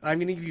Throne? I'm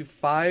going to give you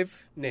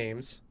 5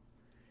 names.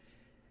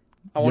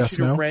 I want Yes,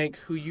 you to no? rank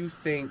who you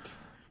think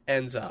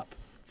ends up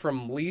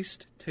from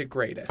least to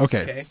greatest.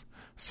 Okay.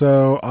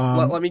 So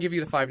Let me give you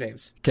the 5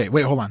 names. okay,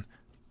 wait, hold on.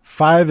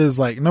 5 is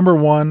like number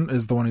 1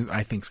 is the one who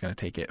I think is going to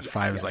take it.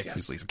 5 is yes, like yes.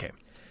 who's least. Okay.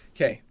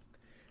 Okay.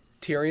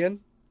 Tyrion,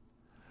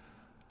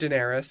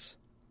 Daenerys,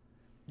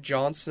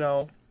 Jon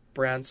Snow,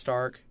 Bran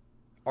Stark,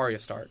 Arya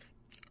Stark.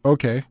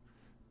 Okay.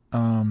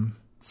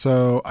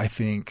 So I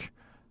think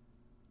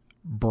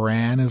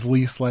Bran is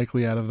least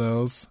likely out of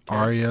those. Okay.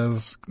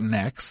 Arya's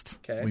next,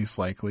 Okay. least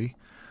likely.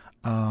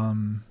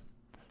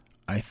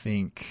 I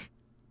think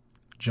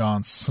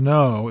Jon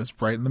Snow is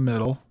right in the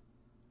middle.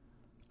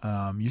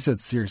 You said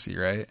Cersei,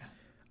 right?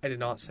 I did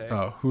not say.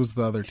 Oh, who's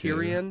the other two?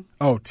 Tyrion.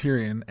 Oh,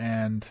 Tyrion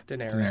and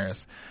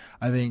Daenerys.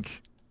 I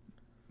think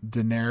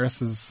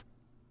Daenerys is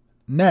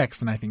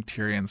next, and I think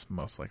Tyrion's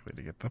most likely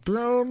to get the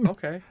throne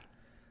Okay.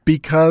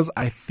 because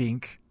I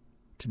think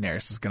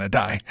Daenerys is going to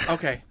die.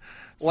 Okay.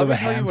 So Let me the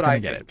tell you hand's what gonna I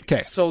get think. it.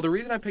 Okay. So the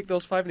reason I picked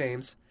those 5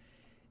 names,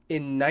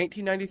 in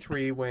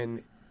 1993,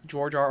 when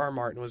George R.R.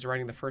 Martin was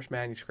writing the first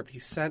manuscript, he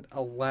sent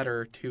a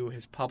letter to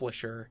his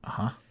publisher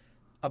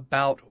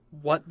about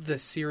what the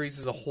series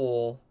as a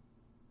whole,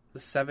 the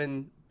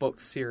 7-book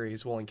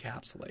series, will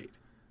encapsulate.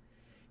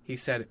 He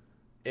said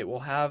it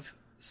will have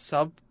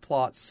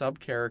subplots,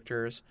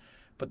 sub-characters,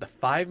 but the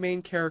 5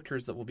 main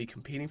characters that will be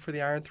competing for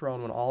the Iron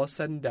Throne when all is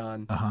said and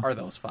done are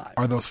those 5.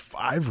 Are those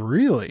 5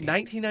 really?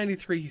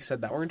 1993, he said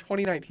that. We're in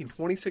 2019,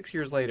 26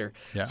 years later.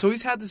 Yeah. So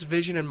he's had this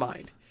vision in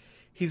mind.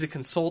 He's a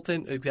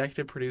consultant,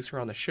 executive producer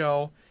on the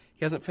show.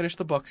 He hasn't finished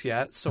the books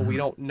yet, so we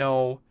don't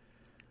know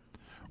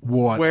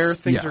where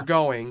things are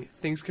going.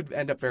 Things could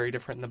end up very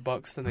different in the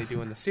books than they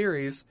do in the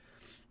series,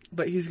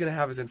 but he's going to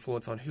have his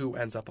influence on who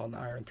ends up on the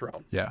Iron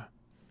Throne. Yeah.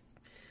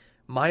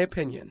 My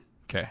opinion,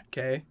 Okay.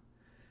 okay?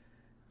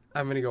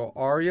 I'm going to go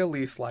Arya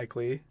least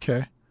likely,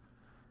 Okay.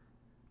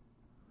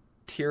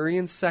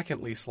 Tyrion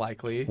second least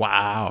likely,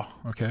 Wow.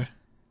 Okay.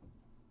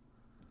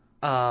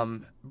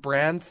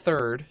 Bran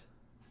third.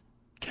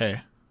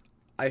 Okay.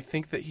 I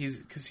think that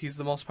because he's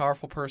the most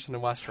powerful person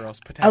in Westeros,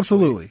 potentially.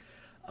 Absolutely.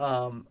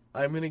 I'm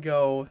going to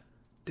go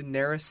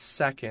Daenerys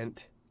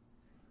second,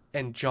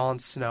 and Jon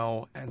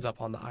Snow ends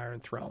up on the Iron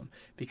Throne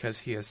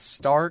because he is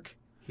Stark,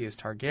 he is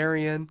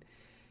Targaryen.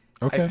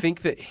 Okay. I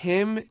think that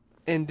him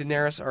and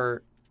Daenerys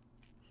are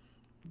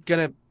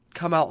gonna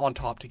come out on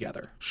top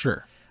together.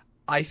 Sure.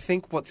 I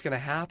think what's gonna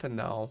happen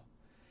though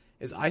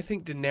is I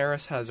think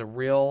Daenerys has a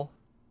real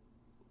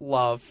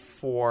love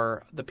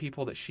for the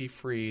people that she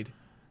freed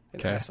in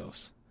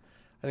Essos.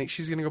 I think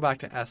she's gonna go back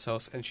to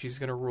Essos and she's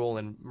gonna rule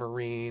in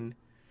Meereen,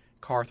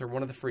 Carther,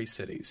 one of the free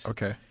cities.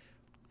 Okay.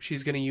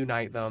 She's gonna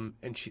unite them,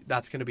 and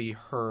that's gonna be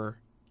her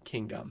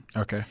kingdom.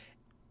 Okay.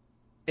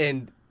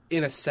 And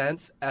in a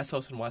sense,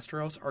 Essos and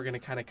Westeros are going to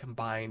kind of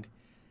combined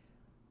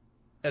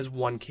as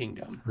one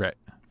kingdom. Right.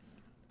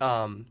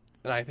 And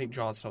I think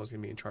Jon Snow is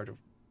going to be in charge of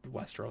the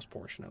Westeros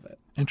portion of it.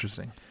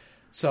 Interesting.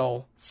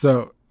 So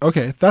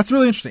okay, that's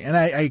really interesting, and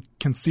I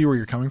can see where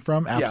you're coming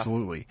from.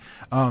 Absolutely.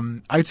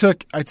 I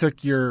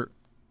took your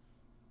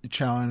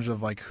challenge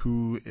of like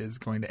who is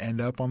going to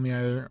end up on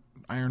the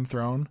Iron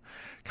Throne,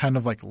 kind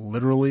of like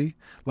literally,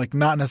 like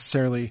not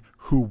necessarily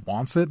who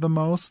wants it the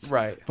most,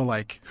 right? But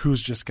like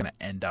who's just going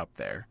to end up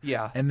there.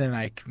 Yeah. And then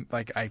I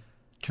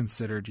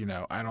considered,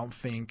 I don't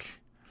think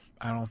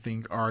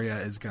Arya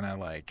is going to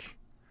like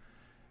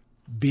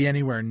be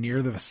anywhere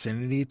near the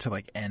vicinity to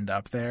like end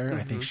up there.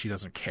 I think she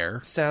doesn't care.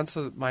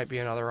 Sansa might be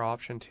another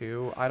option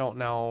too. I don't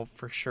know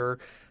for sure.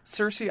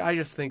 Cersei, I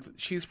just think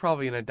she's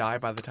probably going to die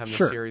by the time the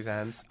series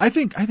ends. I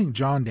think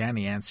Jon,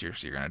 Dany, and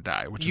Cersei are going to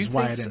die, which is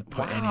why I didn't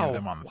put any of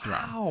them on the throne.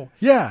 Wow.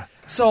 Yeah.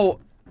 So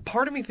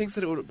part of me thinks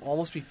that it would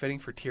almost be fitting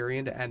for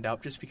Tyrion to end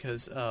up just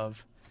because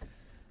of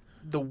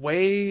the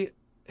way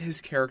his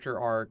character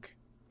arc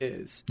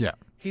is. Yeah.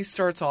 He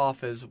starts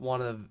off as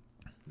one of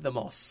the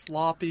most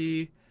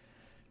sloppy,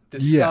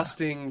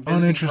 disgusting,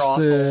 visiting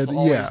uninterested, brothels,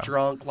 always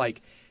drunk.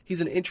 Like,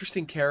 he's an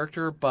interesting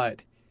character,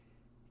 but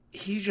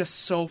he's just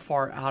so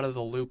far out of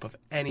the loop of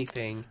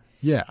anything.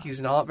 Yeah.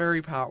 He's not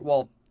very powerful.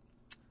 Well,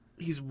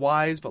 he's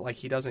wise, but like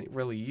he doesn't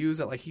really use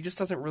it. Like, he just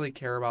doesn't really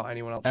care about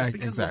anyone else just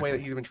because of the way that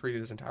he's been treated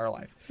his entire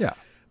life. Yeah.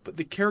 But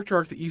the character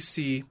arc that you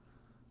see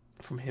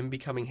from him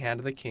becoming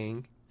Hand of the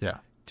King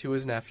to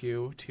his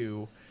nephew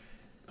to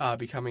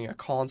becoming a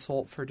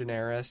consort for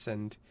Daenerys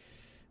and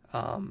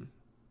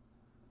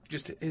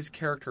just his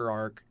character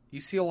arc, you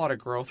see a lot of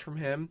growth from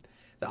him.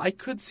 I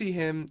could see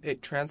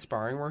it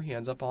transpiring where he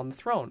ends up on the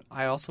throne.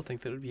 I also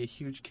think that it would be a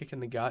huge kick in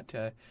the gut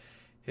to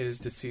his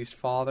deceased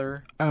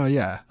father. Oh,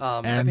 yeah.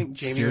 And I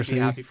think Jaime would be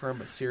happy for him,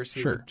 but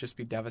Cersei Sure. would just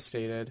be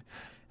devastated,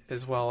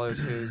 as well as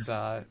his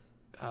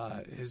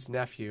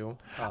nephew.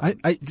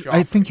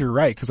 I think you're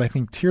right, because I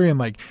think Tyrion,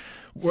 like,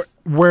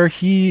 where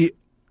he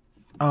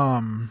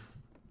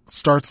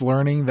starts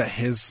learning that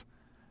his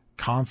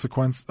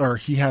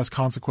he has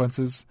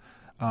consequences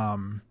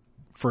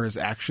for his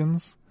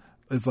actions,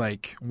 is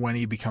like when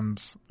he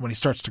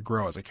starts to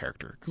grow as a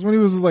character. Because when he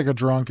was like a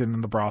drunk and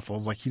in the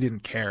brothels, like he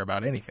didn't care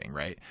about anything,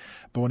 right?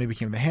 But when he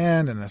became the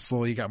Hand and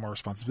slowly got more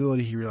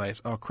responsibility, he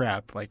realized, oh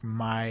crap, like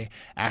my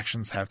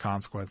actions have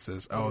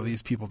consequences. Oh,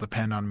 these people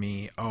depend on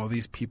me. Oh,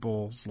 these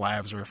people's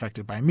lives are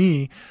affected by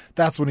me.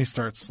 That's when he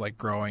starts like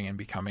growing and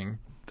becoming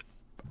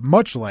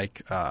much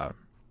like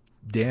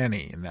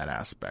Dany in that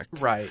aspect.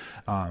 Right.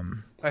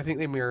 I think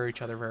they mirror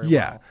each other very well.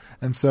 Yeah.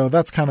 And so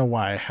that's kind of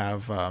why I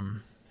have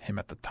him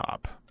at the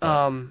top.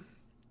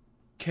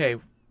 Okay,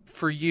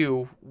 for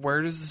you,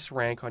 where does this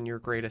rank on your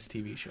greatest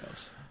TV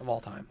shows of all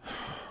time?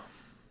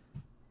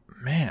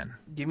 Man.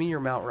 Give me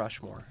your Mount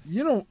Rushmore.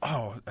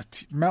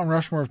 Mount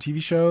Rushmore of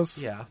TV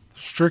shows? Yeah.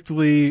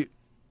 Strictly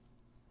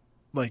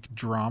like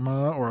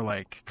drama or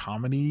like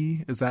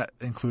comedy? Is that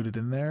included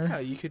in there? Yeah,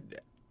 you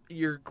could.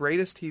 Your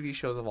greatest TV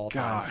shows of all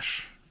time.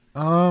 Gosh.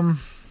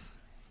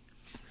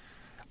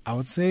 I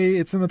would say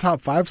it's in the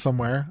top 5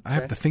 somewhere. I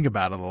have to think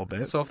about it a little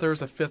bit. So if there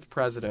was a 5th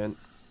president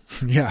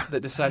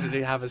that decided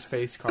to have his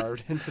face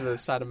carved into the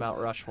side of Mount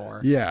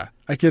Rushmore. Yeah.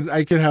 I could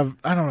have,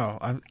 I don't know.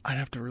 I'd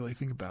have to really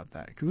think about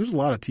that, because there's a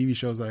lot of TV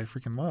shows that I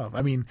freaking love.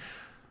 I mean,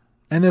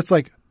 and it's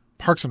like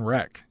Parks and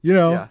Rec,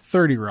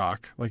 30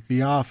 Rock, like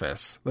The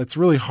Office. That's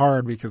really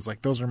hard because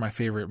like those are my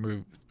favorite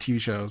TV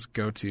shows,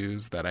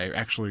 go-tos that I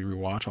actually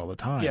rewatch all the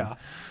time. Yeah.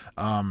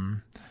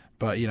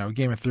 But,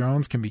 Game of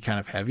Thrones can be kind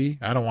of heavy.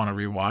 I don't want to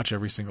rewatch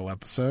every single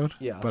episode.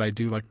 Yeah. But I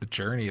do like the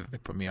journey that they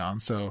put me on.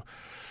 So,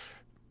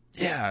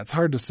 yeah, it's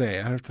hard to say.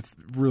 I have to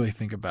really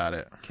think about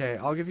it. Okay,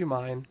 I'll give you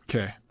mine.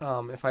 Okay.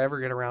 If I ever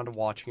get around to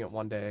watching it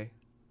one day,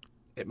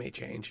 it may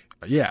change.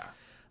 Yeah.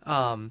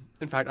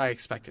 In fact, I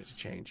expect it to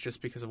change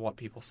just because of what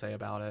people say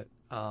about it.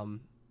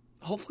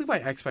 Hopefully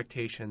my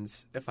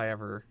expectations, if I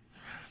ever...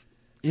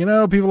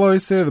 people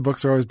always say the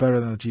books are always better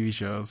than the TV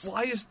shows.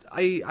 Well,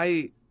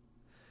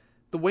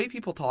 the way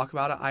people talk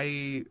about it,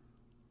 I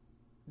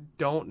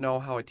don't know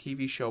how a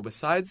TV show,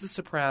 besides The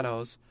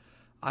Sopranos,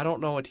 I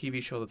don't know a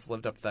TV show that's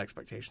lived up to the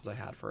expectations I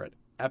had for it,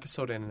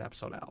 episode in and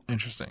episode out.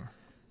 Interesting.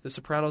 The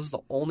Sopranos is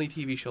the only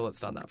TV show that's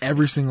done that for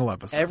Every me. single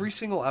episode. Every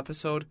single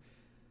episode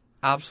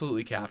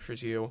absolutely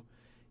captures you.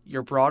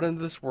 You're brought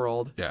into this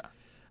world. Yeah.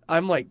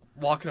 I'm like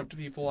walking up to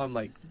people, I'm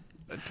like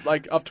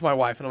up to my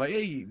wife, and I'm like,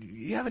 hey,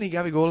 you have any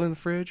Gabagola in the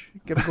fridge?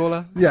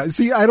 Gabagola? Yeah,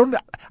 see, I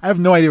have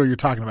no idea what you're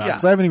talking about,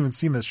 because I haven't even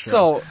seen this show.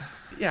 So,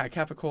 yeah,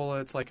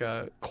 Capicola, it's like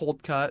a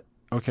cold cut.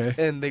 Okay.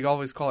 And they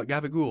always call it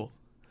Gabagool.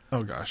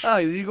 Oh gosh.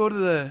 Did you go to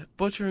the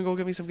butcher and go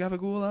get me some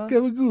gabagool?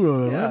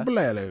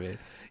 Yeah.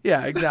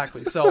 Yeah,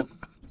 exactly. So,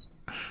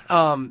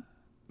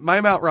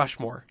 my Mount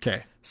Rushmore: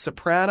 Okay.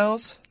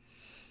 Sopranos,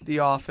 The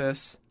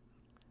Office,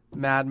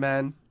 Mad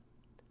Men.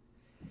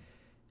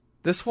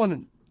 This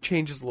one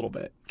changes a little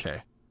bit.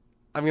 Okay.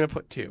 I'm gonna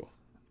put 2.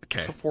 Okay.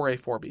 So 4A,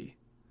 4B.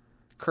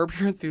 Curb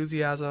Your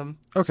Enthusiasm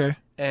Okay.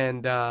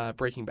 and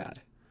Breaking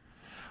Bad.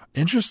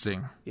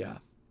 Interesting. Yeah.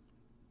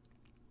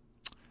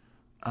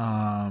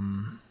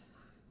 Um.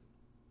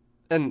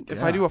 And if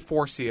Yeah. I do a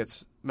 4C,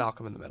 it's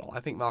Malcolm in the Middle. I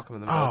think Malcolm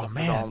in the Middle is Oh a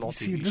man. phenomenal You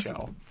see, TV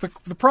show.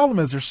 the problem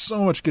is there's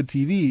so much good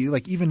TV.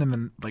 Like even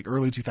in the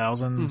early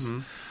 2000s. Mm-hmm.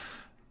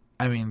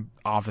 I mean,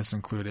 Office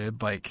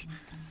included. Like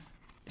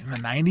in the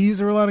 90s,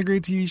 there were a lot of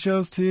great TV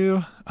shows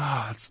too.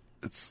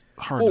 It's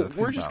hard Well, to think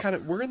we're just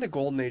about. we're in the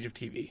golden age of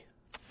TV.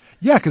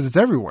 Yeah, because it's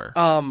everywhere.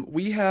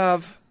 We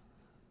have,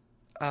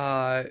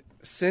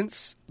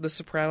 since The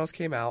Sopranos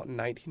came out in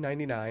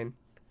 1999,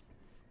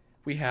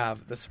 we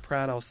have The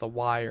Sopranos, The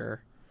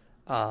Wire,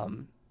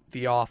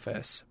 The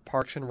Office,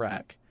 Parks and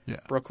Rec,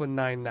 Yeah. Brooklyn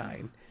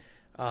Nine-Nine,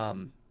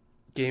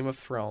 Game of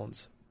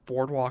Thrones,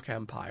 Boardwalk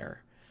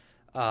Empire,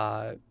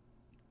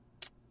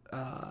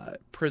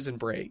 Prison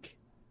Break,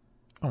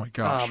 Oh my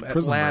gosh,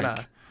 Prison Atlanta.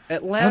 Break.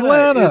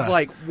 Atlanta is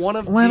like one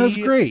of Atlanta's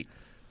the great.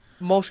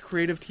 most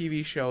creative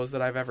TV shows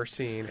that I've ever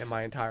seen in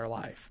my entire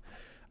life.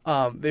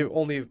 They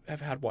only have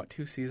had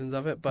 2 seasons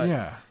of it, but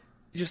Yeah,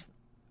 just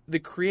the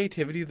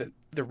creativity that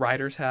the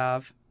writers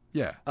have,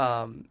 yeah.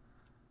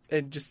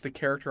 and just the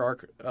character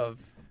arc of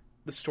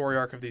the story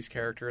arc of these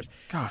characters.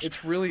 Gosh,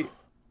 It's really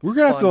we're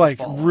gonna have fun to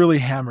follow. really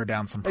hammer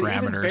down some And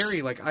even parameters.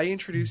 Barry, like I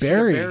introduced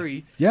Barry, you to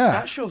Barry. yeah.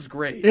 That show's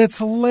great. It's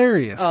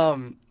hilarious.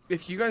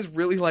 If you guys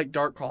really like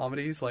dark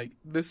comedies, like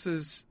this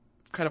is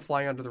kind of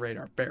flying under the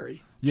radar.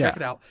 Barry, Yeah. check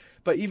it out.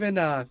 But even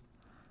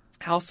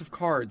House of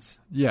Cards,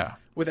 yeah,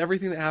 with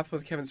everything that happened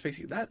with Kevin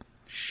Spacey, that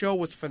show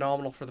was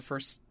phenomenal for the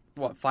first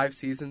 5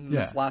 seasons. Yeah.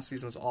 This last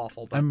season was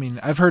awful. But I mean,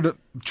 I've heard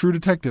True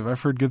Detective.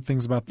 I've heard good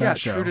things about that yeah,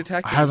 show. True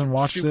Detective. I haven't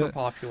watched super it.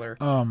 popular.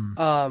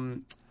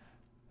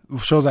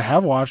 Shows I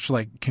have watched,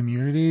 like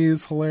Community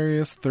is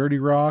hilarious. 30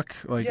 Rock,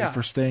 like Yeah. if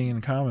we're staying in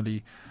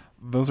comedy,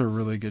 those are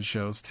really good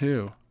shows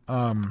too.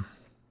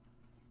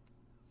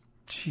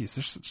 Geez,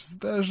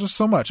 there's just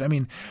so much. I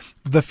mean,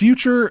 the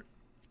future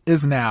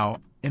is now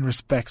in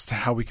respects to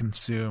how we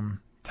consume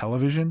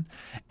television,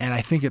 and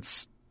I think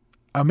it's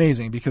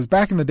amazing because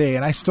back in the day,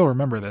 and I still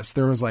remember this,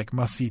 there was like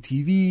must see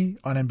TV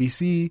on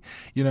NBC.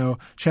 You know,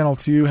 Channel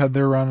 2 had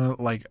their run,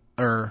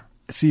 or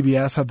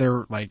CBS had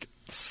their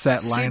set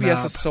lineup.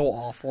 CBS is so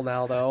awful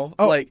now, though.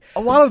 Oh, Like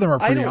a lot of them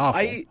are I pretty don't.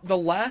 awful. The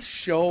last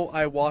show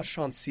I watched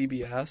on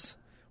CBS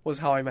was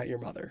How I Met Your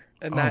Mother,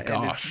 and that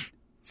ended gosh.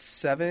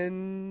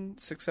 7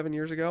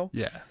 years ago.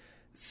 Yeah.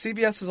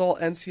 CBS is all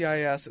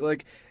NCIS.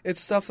 Like it's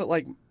stuff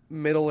that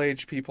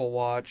middle-aged people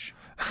watch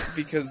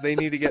because they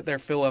need to get their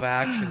fill of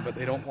action, but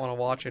they don't want to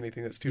watch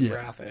anything that's too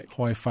graphic.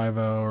 Hawaii 5-0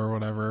 or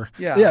whatever.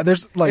 Yeah, Yeah,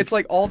 there's it's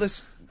like all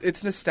this.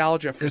 It's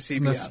nostalgia for it's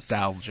CBS.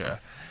 nostalgia.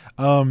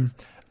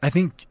 I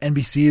think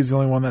NBC is the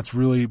only one that's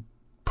really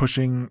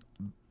pushing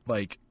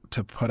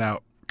to put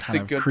out kind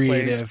The of Good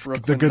creative Place,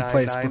 The Good Brooklyn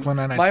Place, Nine-Nine. Brooklyn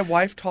Nine-Nine. My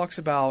wife talks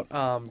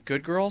about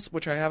Good Girls,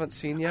 which I haven't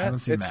seen yet. haven't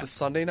seen it's that. the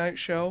Sunday night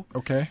show.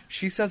 Okay.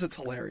 She says it's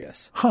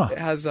hilarious. Huh. It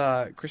has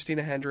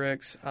Christina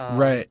Hendricks.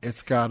 Right.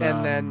 It's got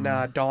And then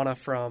Donna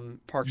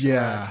from Parks and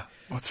yeah. Rec.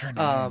 What's her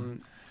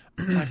name?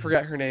 I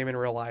forget her name in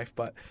real life,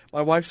 but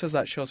my wife says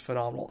that show's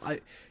phenomenal.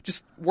 I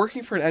just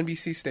working for an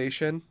NBC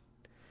station.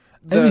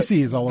 NBC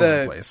is all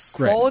over the place.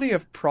 Right. Quality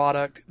of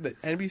product that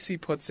NBC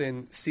puts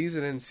in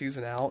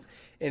season out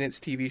in its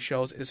TV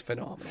shows is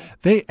phenomenal.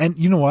 And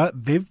you know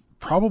what? They've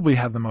probably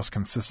had the most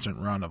consistent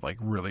run of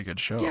really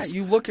good shows. Yeah,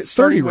 you look at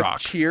starting 30 with Rock.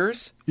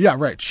 Cheers. Yeah,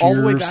 right. Cheers. All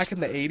the way back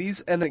in the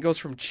 80s, and then it goes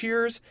from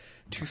Cheers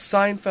to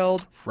Seinfeld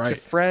to Right.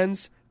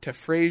 Friends to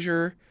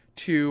Frasier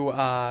to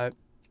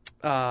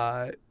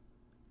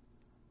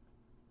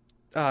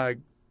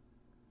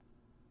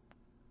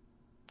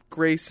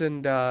Grace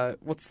and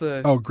what's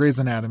the Grey's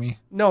Anatomy.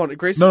 no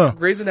Grace No.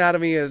 Grey's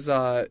Anatomy is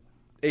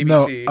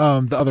ABC.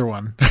 No, the other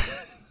one.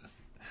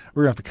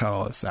 We're gonna have to cut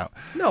all this out.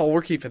 No,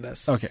 we're keeping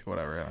this. Okay,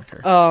 whatever. I don't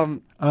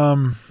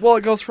care. Well,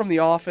 it goes from The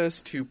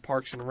Office to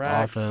Parks and Rec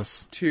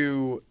Office,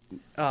 to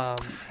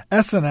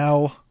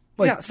SNL.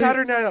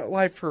 Saturday Night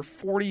Live for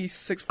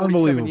 46, 47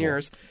 Unbelievable.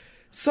 years.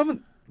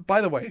 By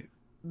the way,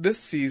 this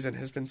season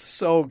has been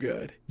so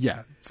good.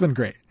 Yeah, it's been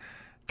great.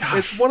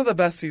 Gosh, It's one of the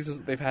best seasons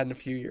that they've had in a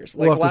few years.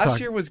 We'll have to Last talk-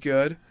 year was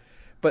good,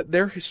 but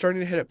they're starting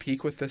to hit a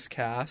peak with this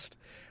cast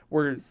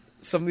where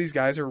some of these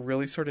guys are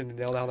really starting to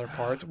nail down their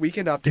parts.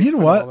 Weekend Update's and you know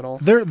phenomenal.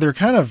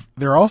 what?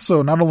 They're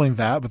also not only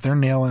that, but they're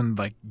nailing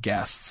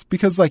guests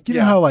because you know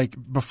Yeah. how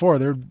before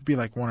there'd be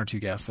one or two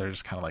guests that are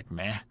just kind of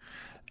meh.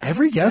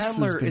 Every Adam guest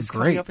Sandler has been is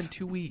coming great. up in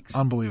 2 weeks.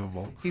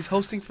 Unbelievable. He's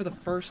hosting for the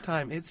first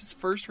time. It's his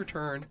first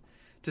return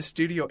to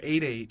Studio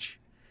 8H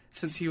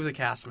since he was a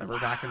cast member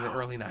back in the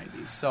early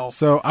 90s.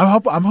 So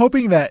I'm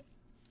hoping that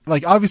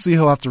obviously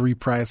he'll have to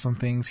reprise some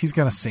things. He's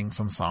gonna sing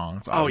some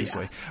songs,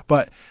 obviously,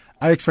 but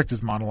I expect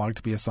his monologue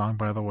to be a song,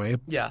 by the way.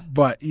 Yeah.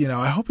 But,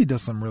 I hope he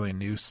does some really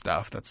new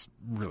stuff that's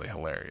really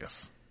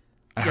hilarious.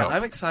 I hope.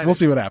 I'm excited. We'll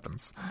see what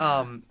happens.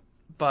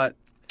 But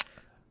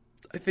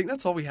I think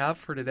that's all we have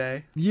for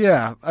today.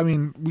 Yeah. I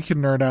mean, we can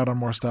nerd out on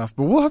more stuff,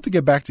 but we'll have to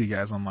get back to you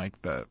guys on,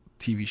 like, the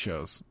TV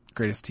shows,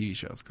 greatest TV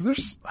shows.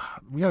 Because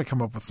we got to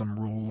come up with some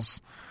rules.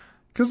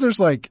 Because there's,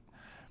 like,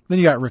 then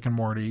you got Rick and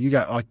Morty. You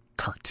got, like,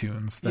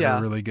 cartoons that are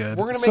really good.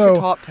 We're going to make a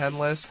top 10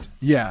 list.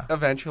 Yeah.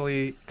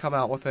 Eventually come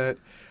out with it.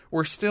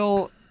 We're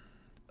still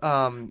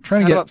trying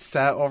kind to get of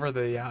upset over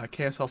the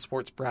KSL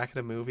Sports bracket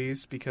of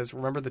movies because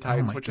Remember the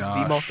Titans, which is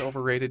the most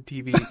overrated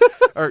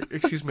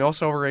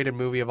most overrated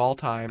movie of all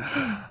time,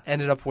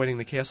 ended up winning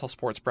the KSL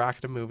Sports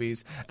bracket of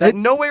movies. That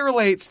in no way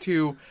relates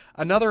to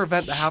another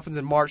event that happens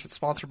in March that's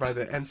sponsored by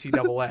the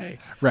NCAA.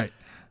 Right.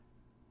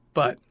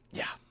 But,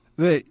 yeah.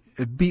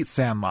 It beat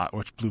Sandlot,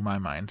 which blew my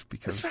mind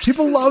because Especially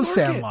people for love this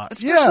market, Sandlot.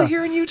 especially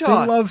here in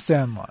Utah. They love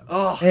Sandlot.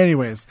 Ugh.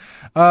 Anyways,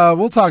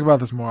 we'll talk about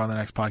this more on the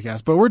next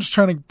podcast, but we're just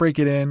trying to break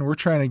it in. We're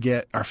trying to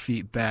get our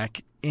feet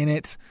back in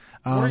it.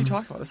 What are you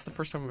talking about? This is the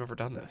first time we've ever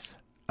done this.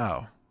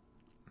 Oh.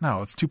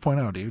 No, it's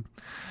 2.0, dude.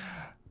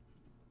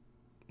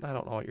 I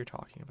don't know what you're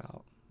talking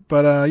about.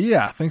 But,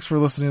 yeah, thanks for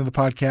listening to the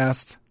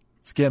podcast.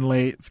 It's getting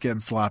late. It's getting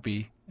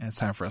sloppy. And it's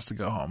time for us to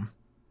go home.